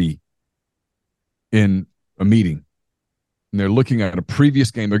Brady in a meeting. And they're looking at a previous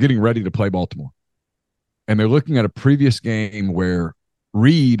game. They're getting ready to play Baltimore. And they're looking at a previous game where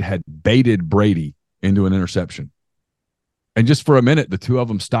Reed had baited Brady into an interception. And just for a minute, the two of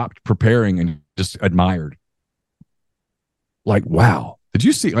them stopped preparing and just admired. Like, wow. Did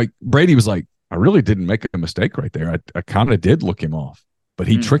you see? Like, Brady was like, I really didn't make a mistake right there. I kind of did look him off. But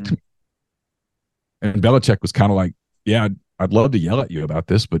he tricked me. And Belichick was kind of like, yeah, I'd love to yell at you about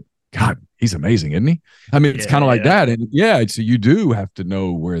this, but God, he's amazing, isn't he? I mean, it's kind of like that. And so you do have to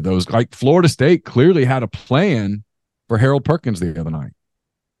know where those, like Florida State clearly had a plan for Harold Perkins the other night.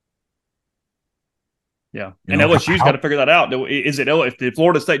 Yeah. And LSU's got to figure that out. Is it, did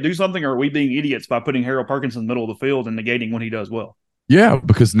Florida State do something, or are we being idiots by putting Harold Perkins in the middle of the field and negating when he does well? Yeah,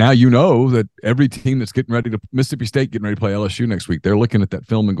 because now you know that every team that's getting ready to Mississippi State getting ready to play LSU next week, they're looking at that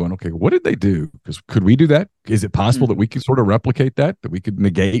film and going, okay, what did they do? Because could we do that? Is it possible that we could sort of replicate that we could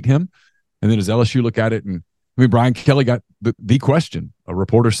negate him? And then does LSU look at it? And I mean, Brian Kelly got the question. A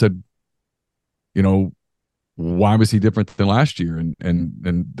reporter said, why was he different than last year?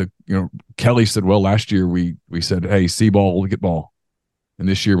 And Kelly said, well, last year we said, hey, see ball, get ball. And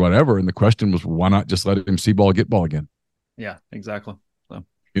this year, whatever. And the question was, why not just let him see ball, get ball again? Yeah, exactly. So.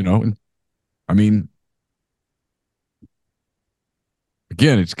 And I mean,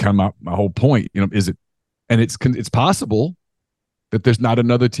 again, it's kind of my whole point. Is it? And it's possible that there's not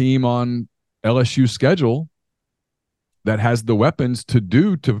another team on LSU's schedule that has the weapons to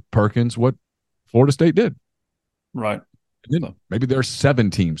do to Perkins what Florida State did. Right. And then maybe there are 7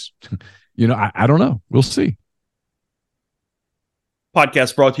 teams. I don't know. We'll see.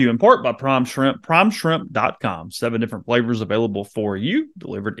 Podcast brought to you in part by Prime Shrimp, primeshrimp.com. 7 different flavors available for you,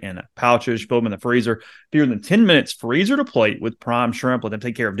 delivered in pouches. You put them in the freezer. Fewer than 10 minutes, freezer to plate with Prime Shrimp. Let them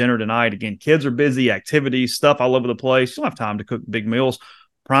take care of dinner tonight. Again, kids are busy, activities, stuff all over the place. You don't have time to cook big meals.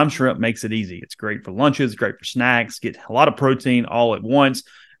 Prime Shrimp makes it easy. It's great for lunches, great for snacks. Get a lot of protein all at once.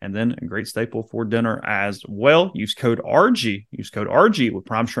 And then a great staple for dinner as well. Use code RG. Use code RG with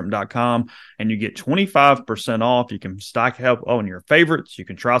primeshrimp.com, and you get 25% off. You can stock up on your favorites. You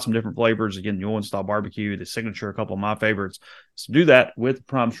can try some different flavors. Again, the old style barbecue, the signature, a couple of my favorites. So do that with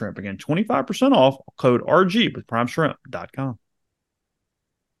Prime Shrimp. Again, 25% off. Code RG with primeshrimp.com.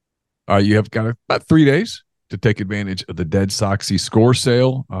 You have got about 3 days to take advantage of the Dead Soxy score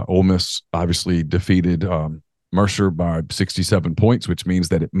sale. Ole Miss obviously defeated Mercer by 67 points, which means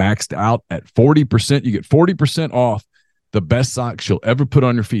that it maxed out at 40%. You get 40% off the best socks you'll ever put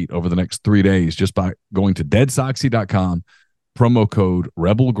on your feet over the next 3 days just by going to deadsoxy.com, promo code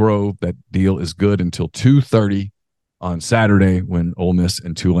Rebel Grove. That deal is good until 2:30 on Saturday when Ole Miss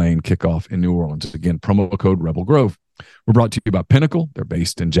and Tulane kick off in New Orleans. Again, promo code Rebel Grove. We're brought to you by Pinnacle. They're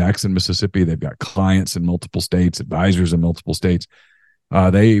based in Jackson, Mississippi. They've got clients in multiple states, advisors in multiple states.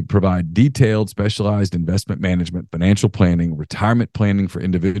 They provide detailed, specialized investment management, financial planning, retirement planning for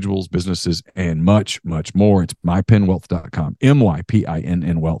individuals, businesses, and much, much more. It's mypinwealth.com,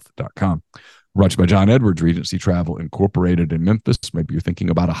 MYPINN wealth.com. Brought to you by John Edwards, Regency Travel Incorporated in Memphis. Maybe you're thinking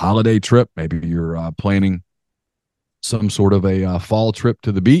about a holiday trip. Maybe you're planning some sort of a fall trip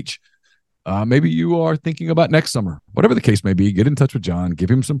to the beach. Maybe you are thinking about next summer. Whatever the case may be, get in touch with John.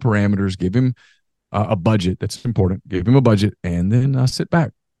 Give him some parameters. Give him a budget. That's important. Give him a budget and then sit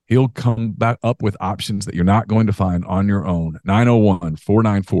back. He'll come back up with options that you're not going to find on your own.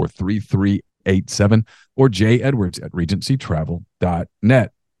 901-494-3387 or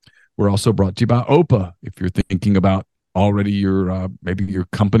jedwards@regencytravel.net. We're also brought to you by OPA. If you're thinking about already your maybe your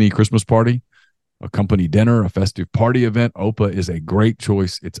company Christmas party, a company dinner, a festive party event, OPA is a great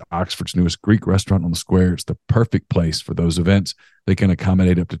choice. It's Oxford's newest Greek restaurant on the square. It's the perfect place for those events. They can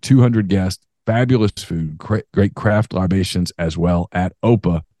accommodate up to 200 guests. Fabulous food, great craft libations as well at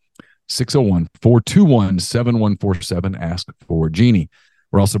OPA. 601-421-7147. Ask for Jeannie.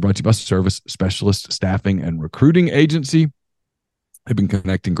 We're also brought to you by Service Specialist Staffing and Recruiting Agency. They've been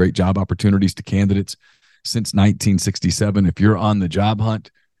connecting great job opportunities to candidates since 1967. If you're on the job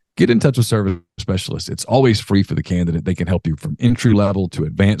hunt, get in touch with Service Specialists. It's always free for the candidate. They can help you from entry level to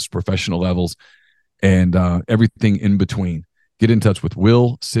advanced professional levels and everything in between. Get in touch with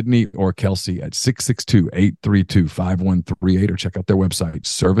Will, Sydney, or Kelsey at 662-832-5138 or check out their website,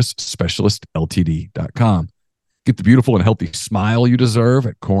 servicespecialistltd.com. Get the beautiful and healthy smile you deserve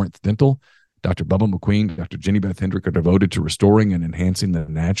at Corinth Dental. Dr. Bubba McQueen, Dr. Jenny Beth Hendrick are devoted to restoring and enhancing the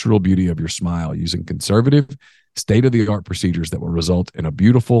natural beauty of your smile using conservative, state-of-the-art procedures that will result in a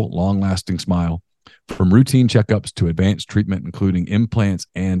beautiful, long-lasting smile. From routine checkups to advanced treatment, including implants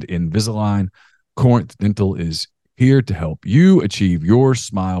and Invisalign, Corinth Dental is here to help you achieve your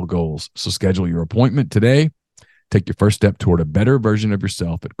smile goals. So schedule your appointment today. Take your first step toward a better version of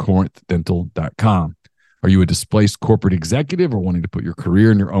yourself at corinthdental.com. Are you a displaced corporate executive or wanting to put your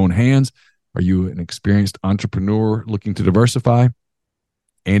career in your own hands? Are you an experienced entrepreneur looking to diversify?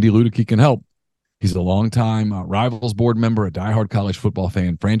 Andy Ludicky can help. He's a longtime Rivals board member, a diehard college football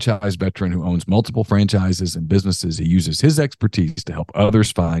fan, franchise veteran who owns multiple franchises and businesses. He uses his expertise to help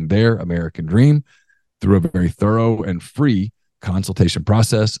others find their American dream through a very thorough and free consultation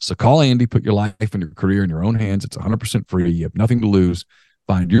process. So call Andy, put your life and your career in your own hands. It's 100% free. You have nothing to lose.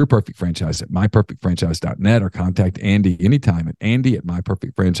 Find your perfect franchise at myperfectfranchise.net or contact Andy anytime at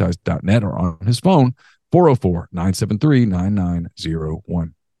andy@myperfectfranchise.net or on his phone,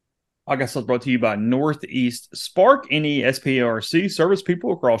 404-973-9901. Podcast is brought to you by Northeast Spark, NESPARC, service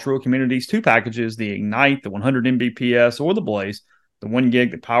people across rural communities. 2 packages, the Ignite, the 100 Mbps, or the Blaze. The 1 gig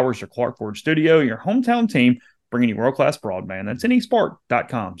that powers your Clark Ford studio, your hometown team, bringing you world-class broadband. That's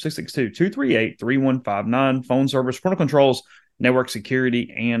nespark.com, 662-238-3159. Phone service, parental controls, network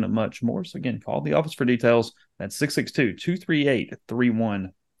security, and much more. So again, call the office for details. That's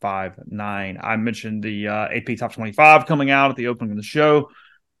 662-238-3159. I mentioned the AP Top 25 coming out at the opening of the show.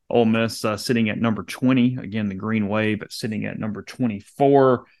 Ole Miss sitting at number 20. Again, the Green Wave sitting at number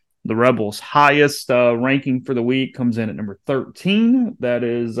 24. The Rebels' highest ranking for the week comes in at number 13. That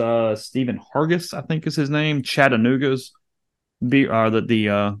is Stephen Hargis, I think is his name. Chattanooga's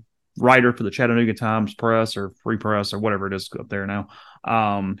the writer for the Chattanooga Times Press or Free Press or whatever it is up there now.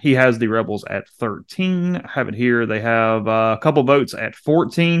 He has the Rebels at 13. I have it here. They have a couple votes at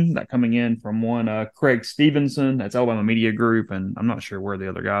 14. That coming in from one Craig Stevenson. That's Alabama Media Group, and I'm not sure where the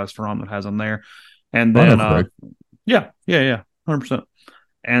other guy's from that has them there. And then, yeah. 100%.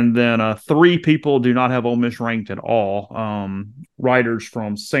 And then 3 people do not have Ole Miss ranked at all. Writers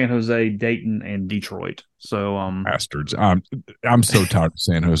from San Jose, Dayton, and Detroit. So bastards. I'm so tired of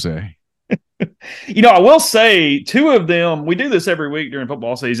San Jose. I will say 2 of them, we do this every week during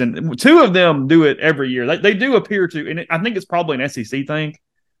football season. 2 of them do it every year. They do appear to, and I think it's probably an SEC thing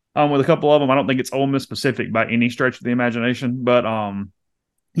with a couple of them. I don't think it's Ole Miss specific by any stretch of the imagination. But,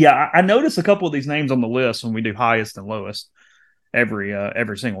 I noticed a couple of these names on the list when we do highest and lowest every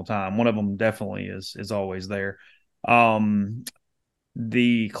single time. One of them definitely is always there. The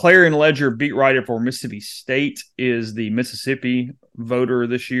Clarion Ledger beat writer for Mississippi State is the Mississippi voter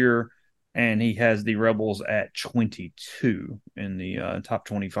this year. And he has the Rebels at 22 in the top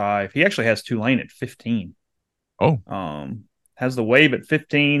 25. He actually has Tulane at 15. Oh. Has the Wave at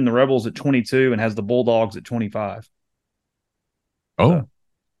 15, the Rebels at 22, and has the Bulldogs at 25. Oh.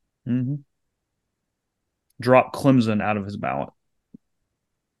 So, Drop Clemson out of his ballot.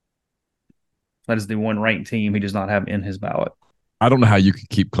 That is the one ranked team he does not have in his ballot. I don't know how you could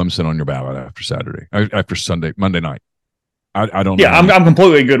keep Clemson on your ballot after Monday night. I don't know. Yeah, I'm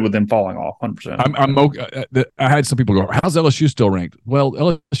completely good with them falling off, 100%. I had some people go, how's LSU still ranked? Well,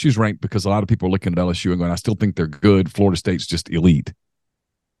 LSU's ranked because a lot of people are looking at LSU and going, I still think they're good. Florida State's just elite.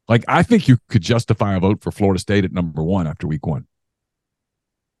 Like, I think you could justify a vote for Florida State at number 1 after week 1.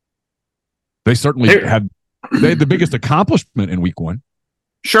 They certainly they had the biggest accomplishment in week 1.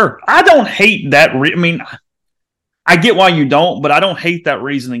 Sure. I don't hate that. I get why you don't, but I don't hate that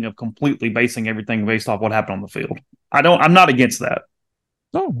reasoning of completely basing everything based off what happened on the field. I'm not against that.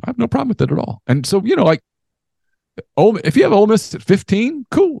 No, I have no problem with it at all. And so, if you have Ole Miss at 15,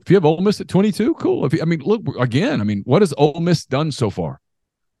 cool. If you have Ole Miss at 22, cool. Look again. What has Ole Miss done so far?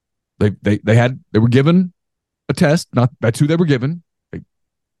 They were given a test. That's who they were given. They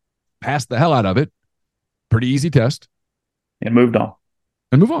passed the hell out of it. Pretty easy test, and moved on.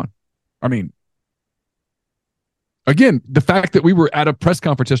 Again, the fact that we were at a press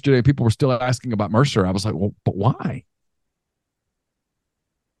conference yesterday and people were still asking about Mercer, I was like, well, but why?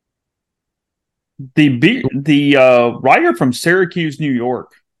 The writer from Syracuse, New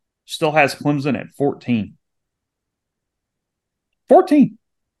York, still has Clemson at 14. 14.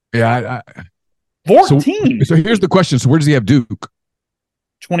 Yeah. 14. So here's the question. So where does he have Duke?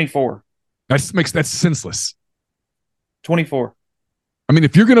 24. That's senseless. 24.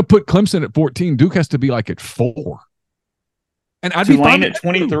 If you're going to put Clemson at 14, Duke has to be like at 4. And I'd Tulane be at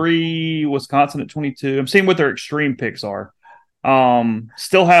 23, Wisconsin at 22. I'm seeing what their extreme picks are.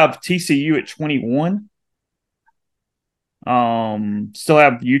 Still have TCU at 21. Still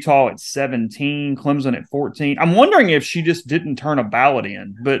have Utah at 17, Clemson at 14. I'm wondering if she just didn't turn a ballot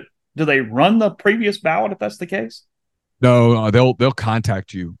in, but do they run the previous ballot if that's the case? No, they'll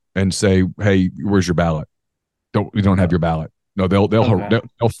contact you and say, "Hey, where's your ballot? We don't have your ballot." No, they'll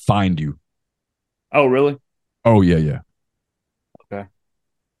find you. Oh, really? Oh, yeah. Okay.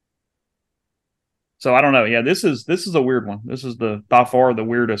 So I don't know. Yeah, this is a weird one. This is by far the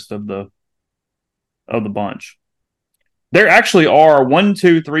weirdest of the bunch. There actually are 1,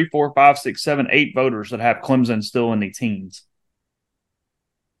 2, 3, 4, 5, 6, 7, 8 voters that have Clemson still in the teens.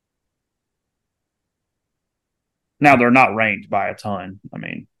 Now they're not ranked by a ton.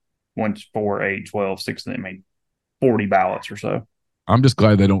 1, 4, 8, 12, 16, 40 ballots or so. I'm just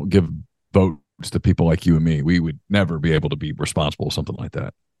glad they don't give votes to people like you and me. We would never be able to be responsible for something like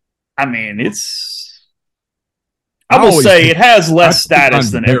that. I will say it has less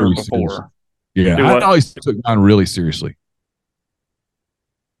status than ever before. Seriously. Yeah, I always took mine really seriously.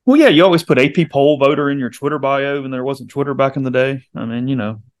 Well, yeah, you always put AP poll voter in your Twitter bio, and there wasn't Twitter back in the day.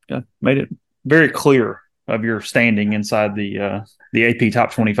 Made it very clear of your standing inside the AP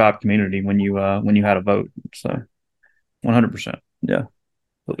top 25 community when you had a vote. So, 100%, yeah,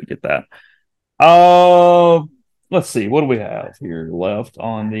 totally get that. Let's see, what do we have here left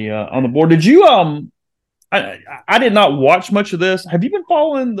on the board? Did you I did not watch much of this. Have you been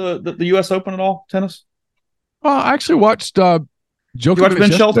following the U.S. Open at all, tennis? I actually watched Djokovic. Did you watch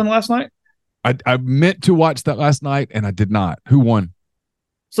Ben Shelton last night? I meant to watch that last night, and I did not. Who won?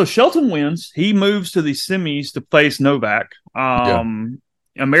 So Shelton wins. He moves to the semis to face Novak.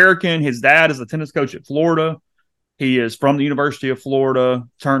 American. His dad is a tennis coach at Florida. He is from the University of Florida,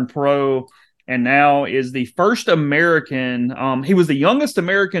 turned pro, and now is the first American. He was the youngest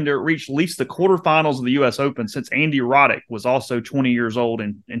American to reach at least the quarterfinals of the U.S. Open since Andy Roddick was also 20 years old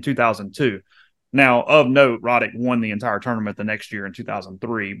in 2002. Now, of note, Roddick won the entire tournament the next year in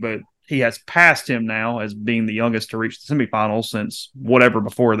 2003, but he has passed him now as being the youngest to reach the semifinals since whatever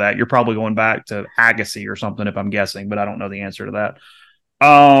before that. You're probably going back to Agassi or something if I'm guessing, but I don't know the answer to that.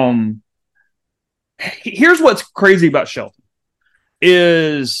 Here's what's crazy about Shelton.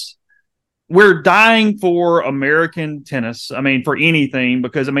 is we're dying for American tennis. I mean, for anything,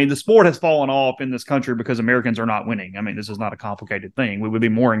 because I mean, the sport has fallen off in this country because Americans are not winning. I mean, this is not a complicated thing. We would be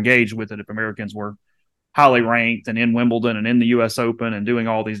more engaged with it if Americans were highly ranked and in Wimbledon and in the US Open and doing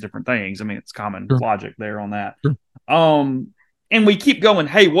all these different things. I mean, it's common logic there on that. And we keep going,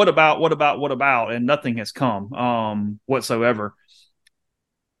 hey, what about? And nothing has come whatsoever.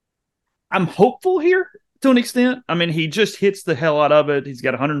 I'm hopeful here to an extent. I mean, he just hits the hell out of it. He's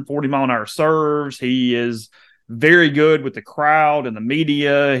got 140 mile an hour serves. He is very good with the crowd and the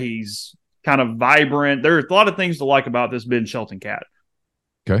media. He's kind of vibrant. There's a lot of things to like about this Ben Shelton cat.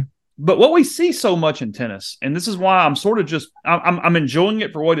 Okay. But what we see so much in tennis, and this is why I'm sort of just I'm enjoying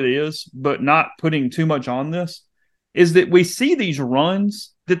it for what it is, but not putting too much on this, is that we see these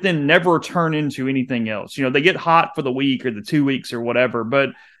runs that then never turn into anything else. You know, they get hot for the week or the 2 weeks or whatever, but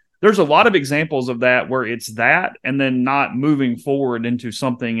there's a lot of examples of that where it's that and then not moving forward into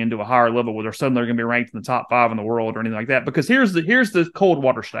a higher level where they're suddenly going to be ranked in the top 5 in the world or anything like that. Because here's the cold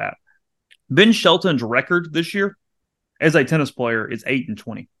water stat. Ben Shelton's record this year as a tennis player is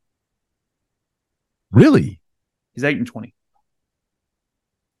 8-20. Really? He's 8-20.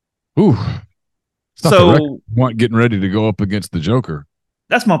 Ooh. It's not the record you want getting ready to go up against the Joker.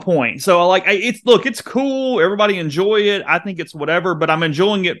 That's my point. So it's cool. Everybody enjoy it. I think it's whatever, but I'm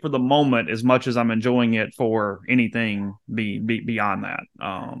enjoying it for the moment as much as I'm enjoying it for anything beyond that.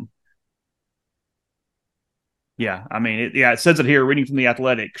 Yeah, I mean, it says it here, reading from The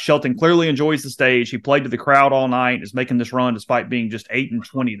Athletic. Shelton clearly enjoys the stage. He played to the crowd all night, is making this run despite being just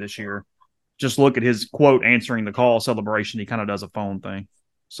 8-20 this year. Just look at his quote answering the call celebration. He kind of does a phone thing.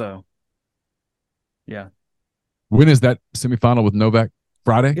 So, yeah. When is that semifinal with Novak?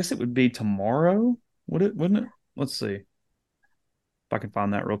 Friday? I guess it would be tomorrow. Wouldn't it? Let's see if I can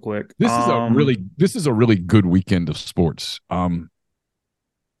find that real quick. This is a really good weekend of sports. You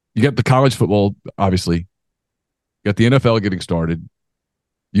got the college football, obviously. You got the NFL getting started.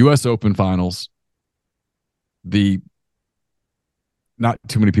 U.S. Open finals. Not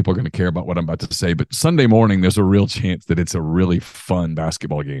too many people are going to care about what I'm about to say, but Sunday morning, there's a real chance that it's a really fun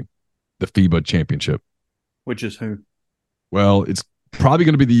basketball game. The FIBA championship. Which is who? Well, it's probably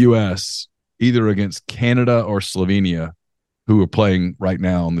going to be the U.S. either against Canada or Slovenia, who are playing right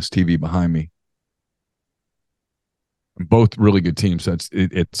now on this TV behind me. Both really good teams. So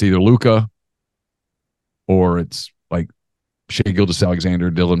it's either Luka or it's like Shai Gilgeous-Alexander,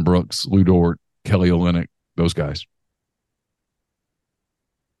 Dylan Brooks, Lou Dort, Kelly Olynyk, those guys.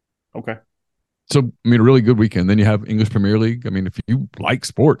 Okay. So, I mean, a really good weekend. Then you have English Premier League. I mean, if you like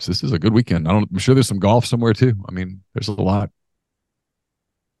sports, this is a good weekend. I'm sure there's some golf somewhere too. I mean, there's a lot.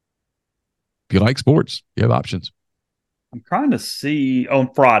 If you like sports, you have options. I'm trying to see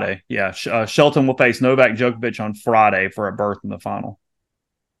on Friday. Yeah, Shelton will face Novak Djokovic on Friday for a berth in the final.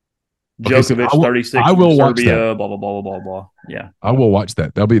 Okay, Djokovic, so 36, I will watch Serbia, that. blah, blah, blah, blah, blah. Yeah. I will watch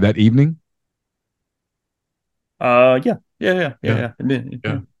that. That'll be that evening? Yeah.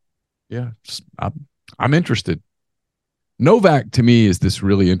 I'm interested. Novak, to me, is this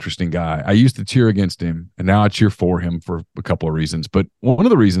really interesting guy. I used to cheer against him, and now I cheer for him for a couple of reasons. But one of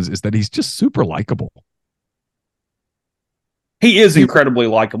the reasons is that he's just super likable. He is incredibly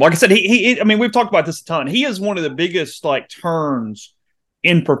likable. Like I said, I mean, we've talked about this a ton. He is one of the biggest turns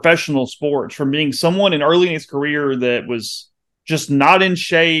in professional sports from being someone early in his career that was just not in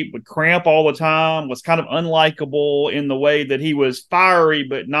shape, would cramp all the time, was kind of unlikable in the way that he was fiery,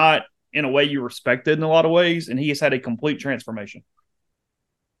 but not in a way you respected in a lot of ways. And he has had a complete transformation.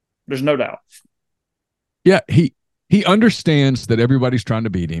 There's no doubt. Yeah, he understands that everybody's trying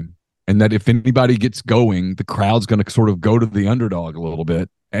to beat him. And that if anybody gets going, the crowd's going to sort of go to the underdog a little bit.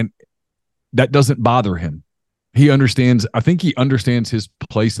 And that doesn't bother him. I think he understands his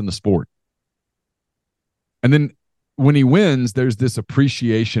place in the sport. And then when he wins, there's this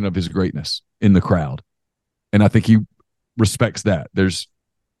appreciation of his greatness in the crowd. And I think he respects that.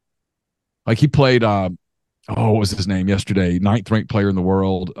 He played, what was his name yesterday? 9th ranked player in the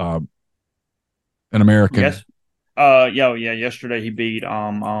world, an American. Yes. Yesterday he beat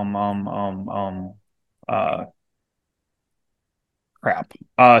Taylor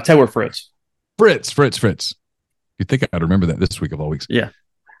Fritz. Fritz. You'd think I'd remember that this week of all weeks. Yeah.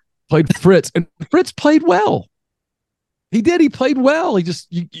 Played Fritz, and Fritz played well. He did. He played well.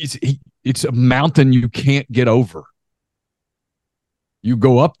 It's a mountain you can't get over. You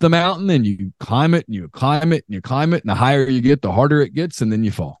go up the mountain and you climb it and you climb it and you climb it, and the higher you get, the harder it gets, and then you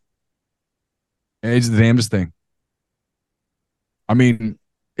fall. And it's the damnedest thing. I mean,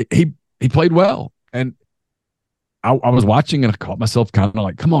 he played well, and I was watching and I caught myself kind of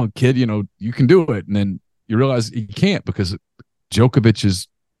like, "Come on, kid, you can do it." And then you realize you can't because Djokovic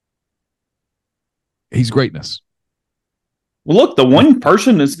he's greatness. Well, look, the one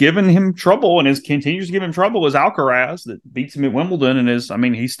person that's given him trouble and continues to give him trouble is Alcaraz, that beats him at Wimbledon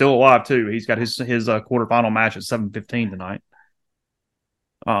and he's still alive too. He's got his quarterfinal match at 7:15 tonight.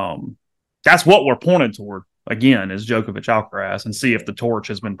 That's what we're pointed toward again, is Djokovic Alcaraz, and see if the torch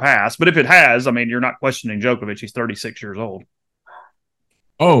has been passed. But if it has, I mean, you're not questioning Djokovic. He's 36 years old.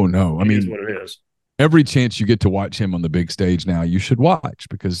 Oh no, I mean, is what it is. Every chance you get to watch him on the big stage now, you should watch,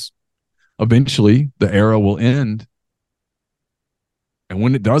 because eventually the era will end. And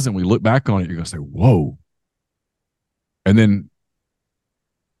when it doesn't, we look back on it, you're going to say, whoa. And then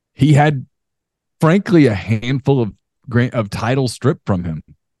he had, frankly, a handful of titles stripped from him.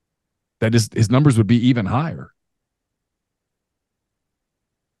 That his numbers would be even higher.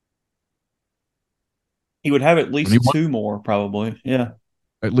 He would have at least two more, probably. Yeah.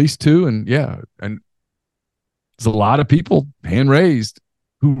 At least two. And yeah. And there's a lot of people, hand raised,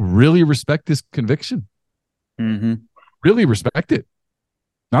 who really respect this conviction. Mm-hmm. Really respect it.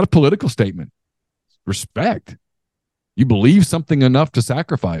 Not a political statement. Respect. You believe something enough to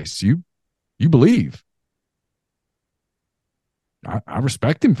sacrifice. You believe. I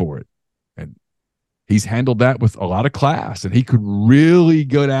respect him for it. And he's handled that with a lot of class. And he could really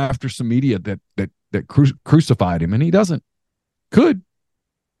go after some media that crucified him, and he doesn't. Could.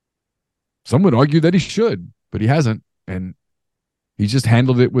 Some would argue that he should, but he hasn't. And he's just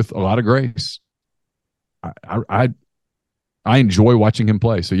handled it with a lot of grace. I enjoy watching him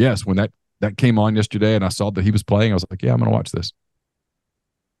play. So yes, when that came on yesterday and I saw that he was playing, I was like, yeah, I'm going to watch this.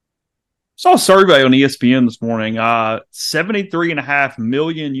 Saw a survey on ESPN this morning. 73.5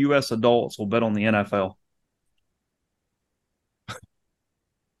 million U.S. adults will bet on the NFL.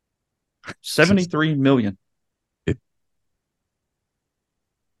 73 million.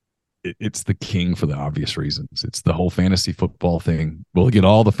 It's the king for the obvious reasons. It's the whole fantasy football thing. We'll get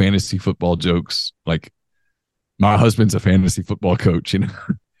all the fantasy football jokes, like my husband's a fantasy football coach,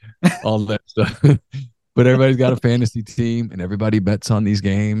 all that stuff. But everybody's got a fantasy team, and everybody bets on these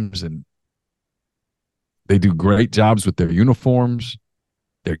games, and they do great jobs with their uniforms.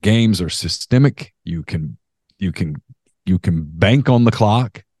 Their games are systemic. You can bank on the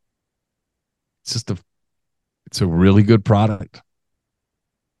clock. It's a really good product.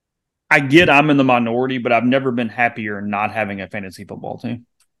 I get I'm in the minority, but I've never been happier not having a fantasy football team.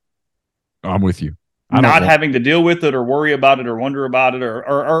 I'm with you. Not having to deal with it or worry about it or wonder about it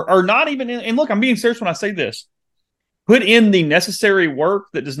or not even. And look, I'm being serious when I say this. Put in the necessary work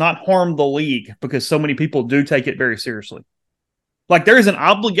that does not harm the league, because so many people do take it very seriously. Like, there is an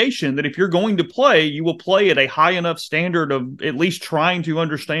obligation that if you're going to play, you will play at a high enough standard of at least trying to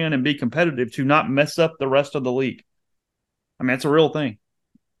understand and be competitive to not mess up the rest of the league. I mean, it's a real thing.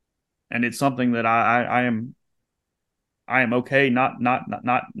 And it's something that I am okay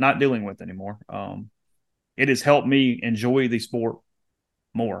not dealing with anymore. It has helped me enjoy the sport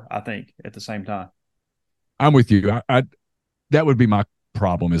more, I think, at the same time. I'm with you. I that would be my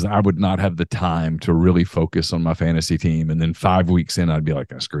problem, is I would not have the time to really focus on my fantasy team. And then 5 weeks in, I'd be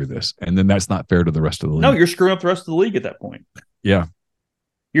like, screw this. And then that's not fair to the rest of the league. No, you're screwing up the rest of the league at that point. Yeah.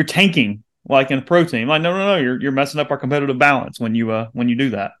 You're tanking like in a pro team. Like, no. You're messing up our competitive balance when you do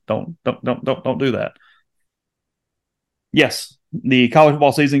that. Don't do that. Yes. The college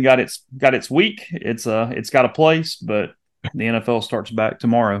football season got its week. It's got a place, but the NFL starts back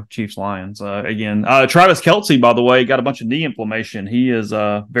tomorrow. Chiefs Lions again. Travis Kelce, by the way, got a bunch of knee inflammation. He is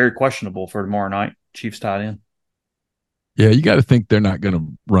very questionable for tomorrow night. Chiefs tight end. Yeah, you got to think they're not going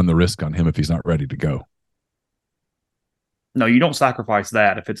to run the risk on him if he's not ready to go. No, you don't sacrifice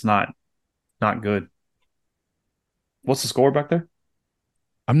that if it's not good. What's the score back there?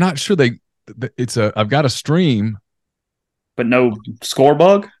 I'm not sure I've got a stream. But no score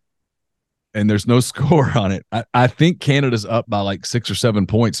bug? And there's no score on it. I think Canada's up by like 6 or 7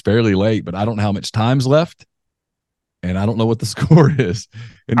 points fairly late, but I don't know how much time's left. And I don't know what the score is.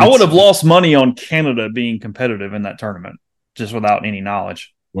 And I would have lost money on Canada being competitive in that tournament, just without any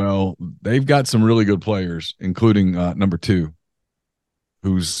knowledge. Well, they've got some really good players, including number 2,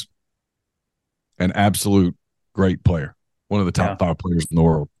 who's an absolute great player. One of the top 5 players in the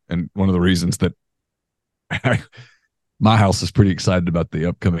world. And one of the reasons that my house is pretty excited about the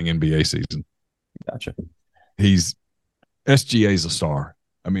upcoming NBA season. Gotcha. SGA's a star.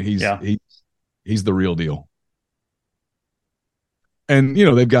 I mean, he's the real deal. And,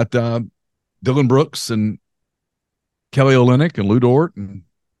 they've got Dylan Brooks and Kelly Olynyk and Lou Dort, and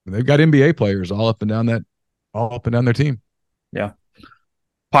they've got NBA players all up and down their team. Yeah.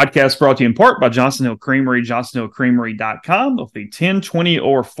 Podcast brought to you in part by Johnson Hill Creamery, johnsonhillcreamery.com. They'll feed 10, 20,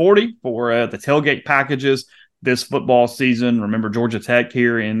 or 40 for the tailgate packages. this football season. Remember Georgia Tech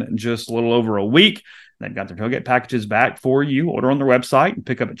here in just a little over a week. They've got their tailgate packages back for you. Order on their website and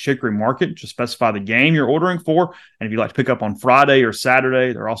pick up at Chicory Market. Just specify the game you're ordering for. And if you'd like to pick up on Friday or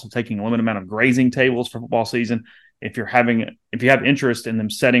Saturday, they're also taking a limited amount of grazing tables for football season. If you have interest in them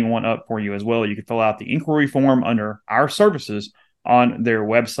setting one up for you as well, you can fill out the inquiry form under our services on their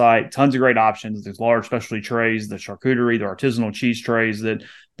website. Tons of great options. There's large specialty trays, the charcuterie, the artisanal cheese trays that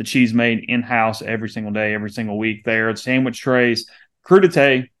the cheese made in-house every single day, every single week there. The sandwich trays,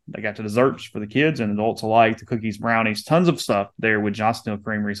 crudité. They got the desserts for the kids and adults alike, the cookies, brownies, tons of stuff there with Johnson Hill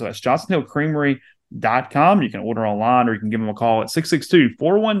Creamery. So that's johnsonhillcreamery.com. You can order online or you can give them a call at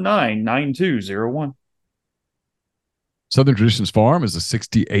 662-419-9201. Southern Traditions Farm is a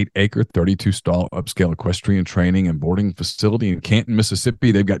 68-acre, 32-stall upscale equestrian training and boarding facility in Canton,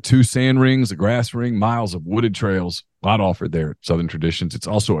 Mississippi. They've got 2 sand rings, a grass ring, miles of wooded trails. A lot offered there at Southern Traditions. It's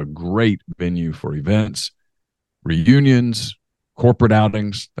also a great venue for events, reunions, corporate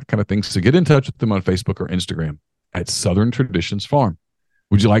outings, that kind of thing. So get in touch with them on Facebook or Instagram at Southern Traditions Farm.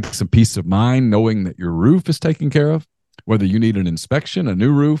 Would you like some peace of mind knowing that your roof is taken care of? Whether you need an inspection, a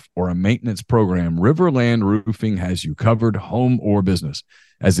new roof, or a maintenance program, Riverland Roofing has you covered, home or business.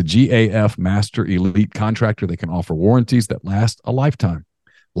 As a GAF Master Elite contractor, they can offer warranties that last a lifetime.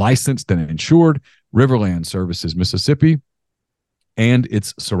 Licensed and insured, Riverland services Mississippi and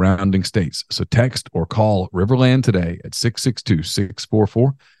its surrounding states. So text or call Riverland today at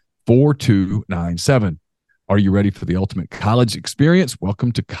 662-644-4297. Are you ready for the ultimate college experience?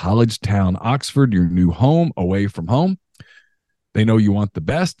 Welcome to College Town, Oxford, your new home away from home. They know you want the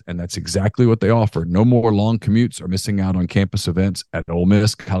best, and that's exactly what they offer. No more long commutes or missing out on campus events at Ole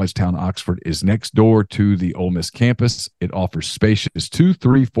Miss. College Town, Oxford is next door to the Ole Miss campus. It offers spacious 2,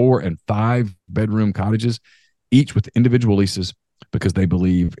 3, 4, and 5-bedroom cottages, each with individual leases, because they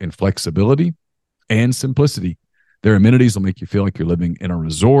believe in flexibility and simplicity. Their amenities will make you feel like you're living in a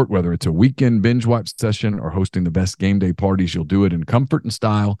resort, whether it's a weekend binge watch session or hosting the best game day parties. You'll do it in comfort and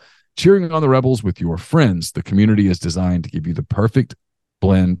style, cheering on the Rebels with your friends. The community is designed to give you the perfect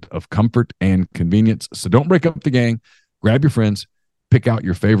blend of comfort and convenience. So don't break up the gang. Grab your friends, pick out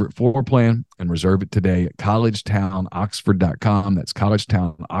your favorite floor plan, and reserve it today at collegetownoxford.com. That's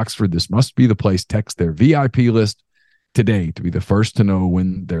Collegetown Oxford. This must be the place. Text their VIP list today to be the first to know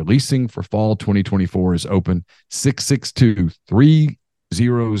when their leasing for fall 2024 is open.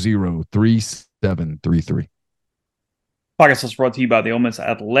 662-300-3733. Podcast is brought to you by the Ole Miss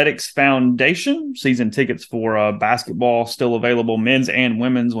Athletics Foundation. Season tickets for basketball still available. Men's and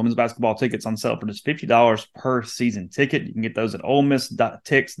women's basketball tickets on sale for just $50 per season ticket. You can get those at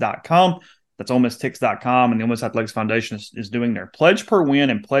olemistix.com. That's olemistix.com. And the Ole Miss Athletics Foundation is doing their Pledge Per Win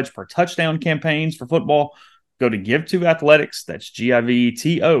and Pledge Per Touchdown campaigns for football. Go to Give to Athletics. That's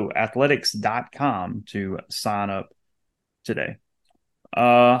GIVETO athletics.com to sign up today.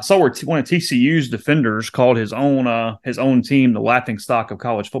 Saw where one of TCU's defenders called his own team the laughing stock of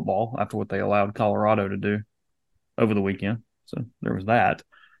college football after what they allowed Colorado to do over the weekend. So there was that.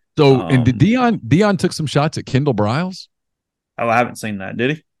 So, and did Deion took some shots at Kendall Briles? Oh, I haven't seen that.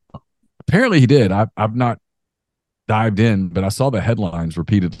 Did he? Apparently he did. I've not dived in, but I saw the headlines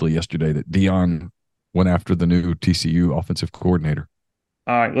repeatedly yesterday that Deion went after the new TCU offensive coordinator.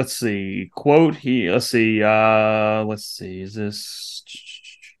 All right, let's see. Quote here. Let's see. Is this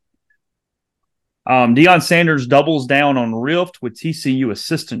Deion Sanders doubles down on rift with TCU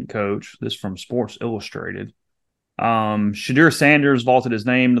assistant coach? This from Sports Illustrated. Shadir Sanders vaulted his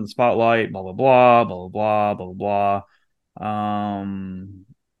name to the spotlight. Blah blah blah blah blah blah blah blah.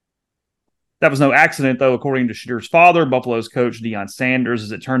 That was no accident, though, according to Shadir's father, Buffalo's coach Deion Sanders.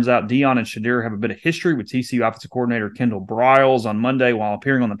 As it turns out, Deion and Shadir have a bit of history with TCU offensive coordinator Kendall Briles. On Monday, while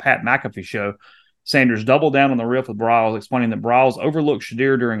appearing on the Pat McAfee show, Sanders doubled down on the riff with Briles, explaining that Briles overlooked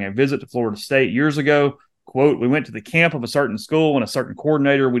Shadir during a visit to Florida State years ago. Quote, "We went to the camp of a certain school and a certain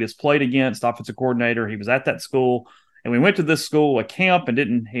coordinator we just played against, offensive coordinator. He was at that school. And we went to this school, a camp, and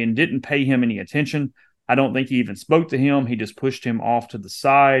didn't pay him any attention. I don't think he even spoke to him. He just pushed him off to the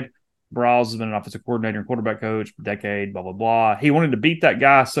side. Briles has been an offensive coordinator and quarterback coach for a decade, blah, blah, blah. He wanted to beat that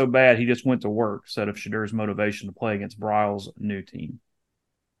guy so bad he just went to work," said of Shadir's motivation to play against Briles' new team.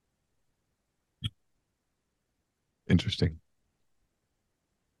 Interesting.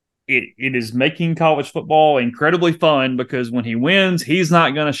 It is making college football incredibly fun because when he wins, he's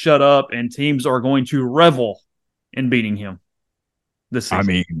not going to shut up and teams are going to revel in beating him this season. I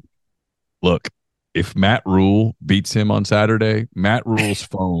mean, look, if Matt Rule beats him on Saturday, Matt Rule's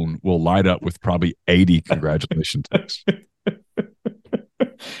phone will light up with probably 80 congratulations texts.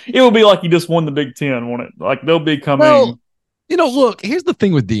 It will be like he just won the Big Ten, won't it? Like they'll be coming. Well, Look, here's the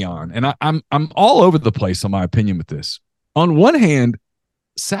thing with Deion, and I'm all over the place on my opinion with this. On one hand,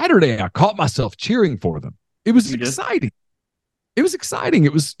 Saturday I caught myself cheering for them. It was exciting. It was exciting.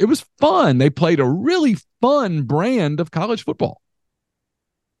 It was fun. They played a really fun brand of college football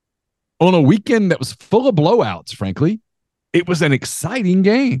on a weekend that was full of blowouts. Frankly, it was an exciting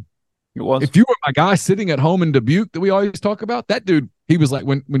game. It was. If you were my guy sitting at home in Dubuque that we always talk about, that dude, he was like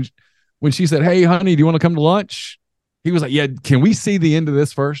when she said, "Hey, honey, do you want to come to lunch?" He was like, "Yeah, can we see the end of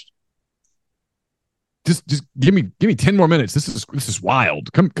this first? Just give me 10 more minutes. This is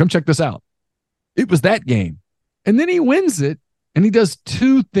wild. Come check this out." It was that game. And then he wins it, and he does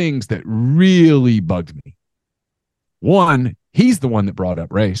two things that really bugged me. One, he's the one that brought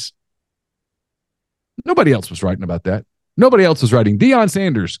up race. Nobody else was writing about that. Nobody else was writing Deion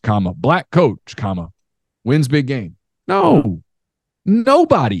Sanders, black coach, wins big game. No,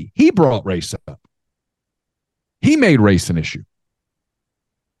 nobody. He brought race up. He made race an issue.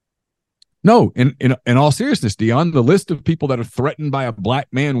 No, in all seriousness, Deion, the list of people that are threatened by a black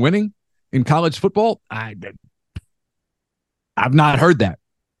man winning in college football, I've not heard that.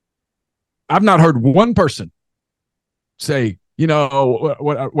 I've not heard one person say,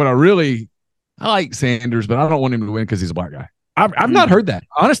 what I like Sanders, but I don't want him to win because he's a black guy. I've not heard that.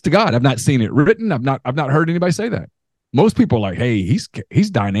 Honest to God, I've not seen it written. I've not heard anybody say that. Most people are like, hey,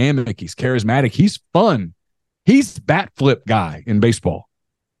 he's dynamic, he's charismatic, he's fun. He's bat flip guy in baseball.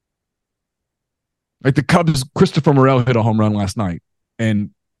 Like the Cubs, Christopher Morel hit a home run last night and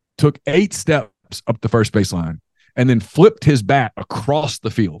took 8 steps up the first baseline and then flipped his bat across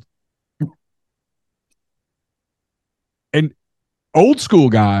the field. And old school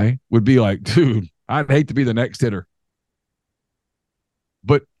guy would be like, dude, I'd hate to be the next hitter.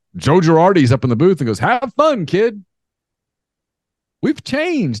 But Joe Girardi's up in the booth and goes, have fun, kid. We've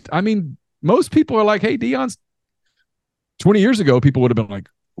changed. I mean, most people are like, hey, Deion's 20 years ago, people would have been like,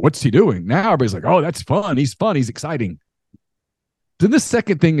 what's he doing? Now everybody's like, oh, that's fun. He's fun. He's exciting. Then the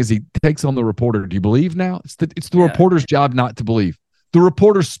second thing is he takes on the reporter. Do you believe now? It's the reporter's job not to believe. The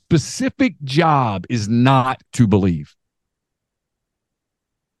reporter's specific job is not to believe.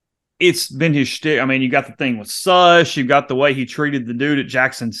 It's been his shtick. I mean, you got the thing with Sush. You got the way he treated the dude at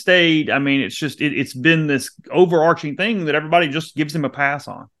Jackson State. I mean, it's just it's been this overarching thing that everybody just gives him a pass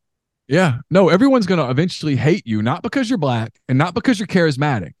on. Yeah. No, everyone's going to eventually hate you, not because you're black and not because you're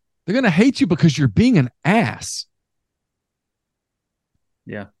charismatic. They're going to hate you because you're being an ass.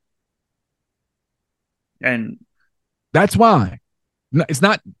 Yeah. And that's why. It's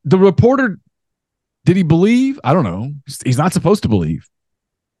not the reporter. Did he believe? I don't know. He's not supposed to believe.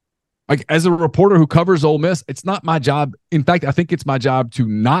 Like, as a reporter who covers Ole Miss, it's not my job. In fact, I think it's my job to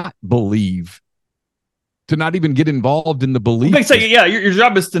not believe, to not even get involved in the belief. Your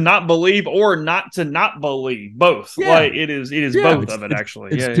job is to not believe or not to not believe. Both. Yeah. Like it is both of it,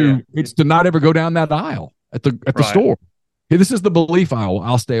 actually. It's to not ever go down that aisle at the store. Hey, this is the belief aisle.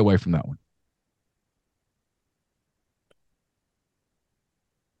 I'll stay away from that one.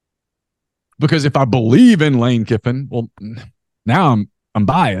 Because if I believe in Lane Kiffin, well, now I'm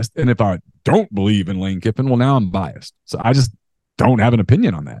biased. And if I don't believe in Lane Kiffin, well, now I'm biased. So I just don't have an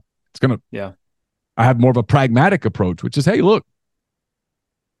opinion on that. I have more of a pragmatic approach, which is, hey, look,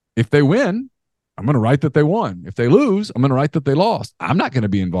 if they win, I'm going to write that they won. If they lose, I'm going to write that they lost. I'm not going to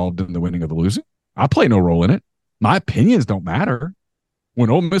be involved in the winning or the losing. I play no role in it. My opinions don't matter. When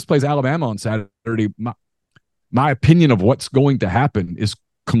Ole Miss plays Alabama on Saturday, my opinion of what's going to happen is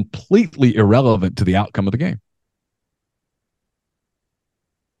completely irrelevant to the outcome of the game.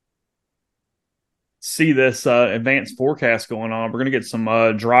 See this advanced forecast going on. We're going to get some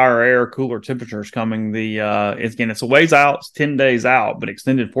drier air, cooler temperatures coming. It's a ways out. It's 10 days out, but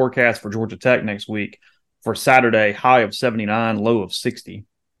extended forecast for Georgia Tech next week for Saturday, high of 79, low of 60.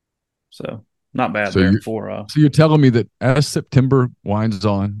 So not bad So you're telling me that as September winds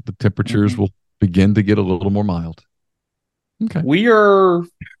on, the temperatures will begin to get a little more mild. Okay. We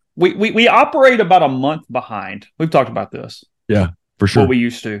operate about a month behind. We've talked about this. Yeah. For sure. What we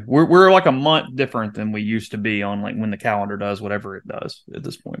used to. We're like a month different than we used to be on, like, when the calendar does whatever it does at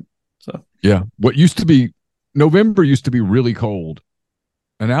this point. So yeah, what used to be November used to be really cold,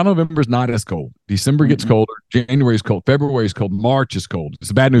 and now November's not as cold. December gets colder. January is cold. February is cold. March is cold.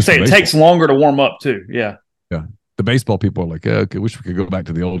 It's bad news. It takes longer to warm up too. Yeah. Yeah. The baseball people are like, okay, wish we could go back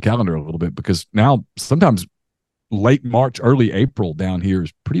to the old calendar a little bit, because now sometimes late March, early April down here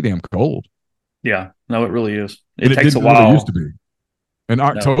is pretty damn cold. Yeah. No, it really is. It takes a while. Really used to be. And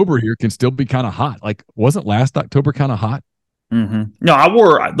October here can still be kind of hot. Like, wasn't last October kind of hot? Mm-hmm. No, I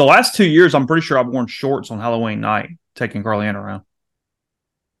wore the last 2 years. I'm pretty sure I've worn shorts on Halloween night, taking Carly Ann around.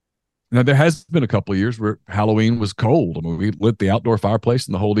 Now, there has been a couple of years where Halloween was cold. I mean, we lit the outdoor fireplace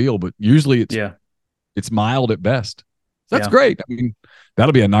and the whole deal, but usually it's mild at best. So that's great. I mean,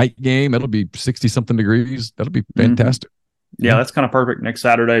 that'll be a night game. It'll be 60-something degrees. That'll be fantastic. Yeah, that's kind of perfect. Next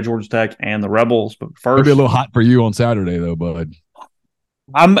Saturday, Georgia Tech and the Rebels. But first, it'll be a little hot for you on Saturday, though, bud.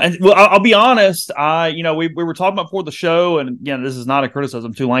 I'll be honest. We were talking about before the show, and again, this is not a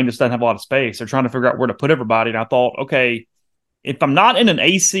criticism. Tulane just doesn't have a lot of space. They're trying to figure out where to put everybody. And I thought, okay, if I'm not in an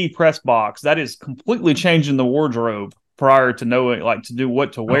AC press box, that is completely changing the wardrobe prior to knowing, like, to do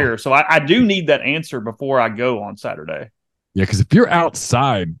what to wear. So I do need that answer before I go on Saturday. Yeah, because if you're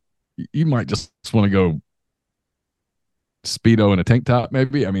outside, you might just want to go Speedo and a tank top,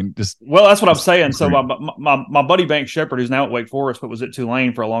 maybe. I mean, well, that's what I'm saying. So my buddy Bank Shepard, who's now at Wake Forest but was at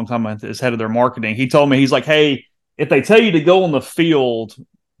Tulane for a long time as head of their marketing, he told me, he's like, hey, if they tell you to go on the field,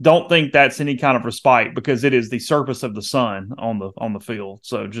 don't think that's any kind of respite, because it is the surface of the sun on the field.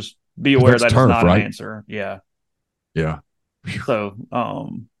 So just be aware that turf, is not an answer. Yeah. So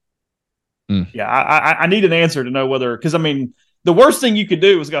I need an answer to know whether, because I mean, the worst thing you could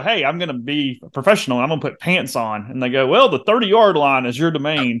do is go, hey, I'm going to be professional and I'm going to put pants on. And they go, well, the 30-yard line is your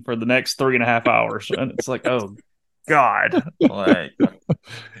domain for the next 3.5 hours. And it's like, oh, God.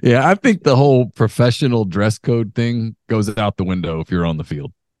 Yeah, I think the whole professional dress code thing goes out the window if you're on the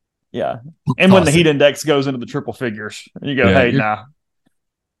field. Yeah. And when the heat index goes into the triple figures, you go, hey, nah.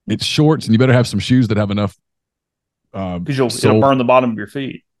 It's shorts, and you better have some shoes that have enough. Because you'll burn the bottom of your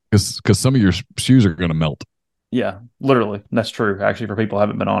feet. Because some of your shoes are going to melt. Yeah, literally. That's true. Actually, for people who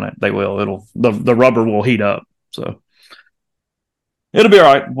haven't been on it, they will. The rubber will heat up. So it'll be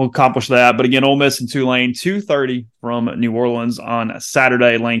all right. We'll accomplish that. But again, Ole Miss and Tulane, 2:30 from New Orleans on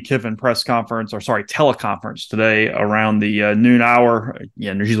Saturday. Lane Kiffin teleconference today around the noon hour.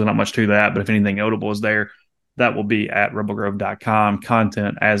 Yeah, there's usually not much to that, but if anything notable is there, that will be at rebelgrove.com.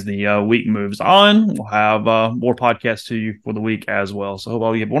 Content as the week moves on. We'll have more podcasts to you for the week as well. So hope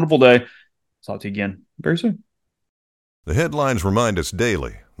all you have a wonderful day. Talk to you again very soon. The headlines remind us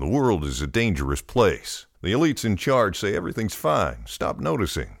daily the world is a dangerous place. The elites in charge say everything's fine, stop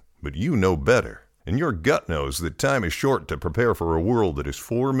noticing. But you know better. And your gut knows that time is short to prepare for a world that is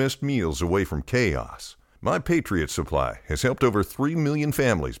 4 missed meals away from chaos. My Patriot Supply has helped over 3 million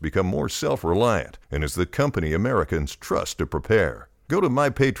families become more self-reliant and is the company Americans trust to prepare. Go to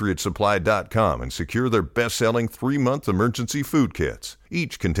MyPatriotSupply.com and secure their best-selling 3-month emergency food kits.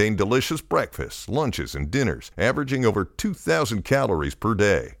 Each contain delicious breakfasts, lunches, and dinners, averaging over 2,000 calories per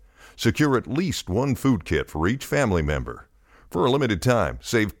day. Secure at least 1 food kit for each family member. For a limited time,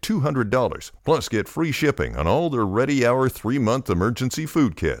 save $200, plus get free shipping on all their Ready Hour 3-month emergency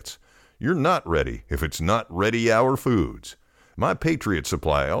food kits. You're not ready if it's not Ready Hour Foods. My Patriot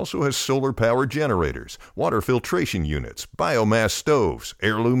Supply also has solar power generators, water filtration units, biomass stoves,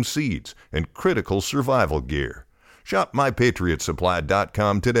 heirloom seeds, and critical survival gear. Shop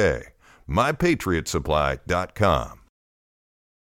MyPatriotSupply.com today. MyPatriotSupply.com.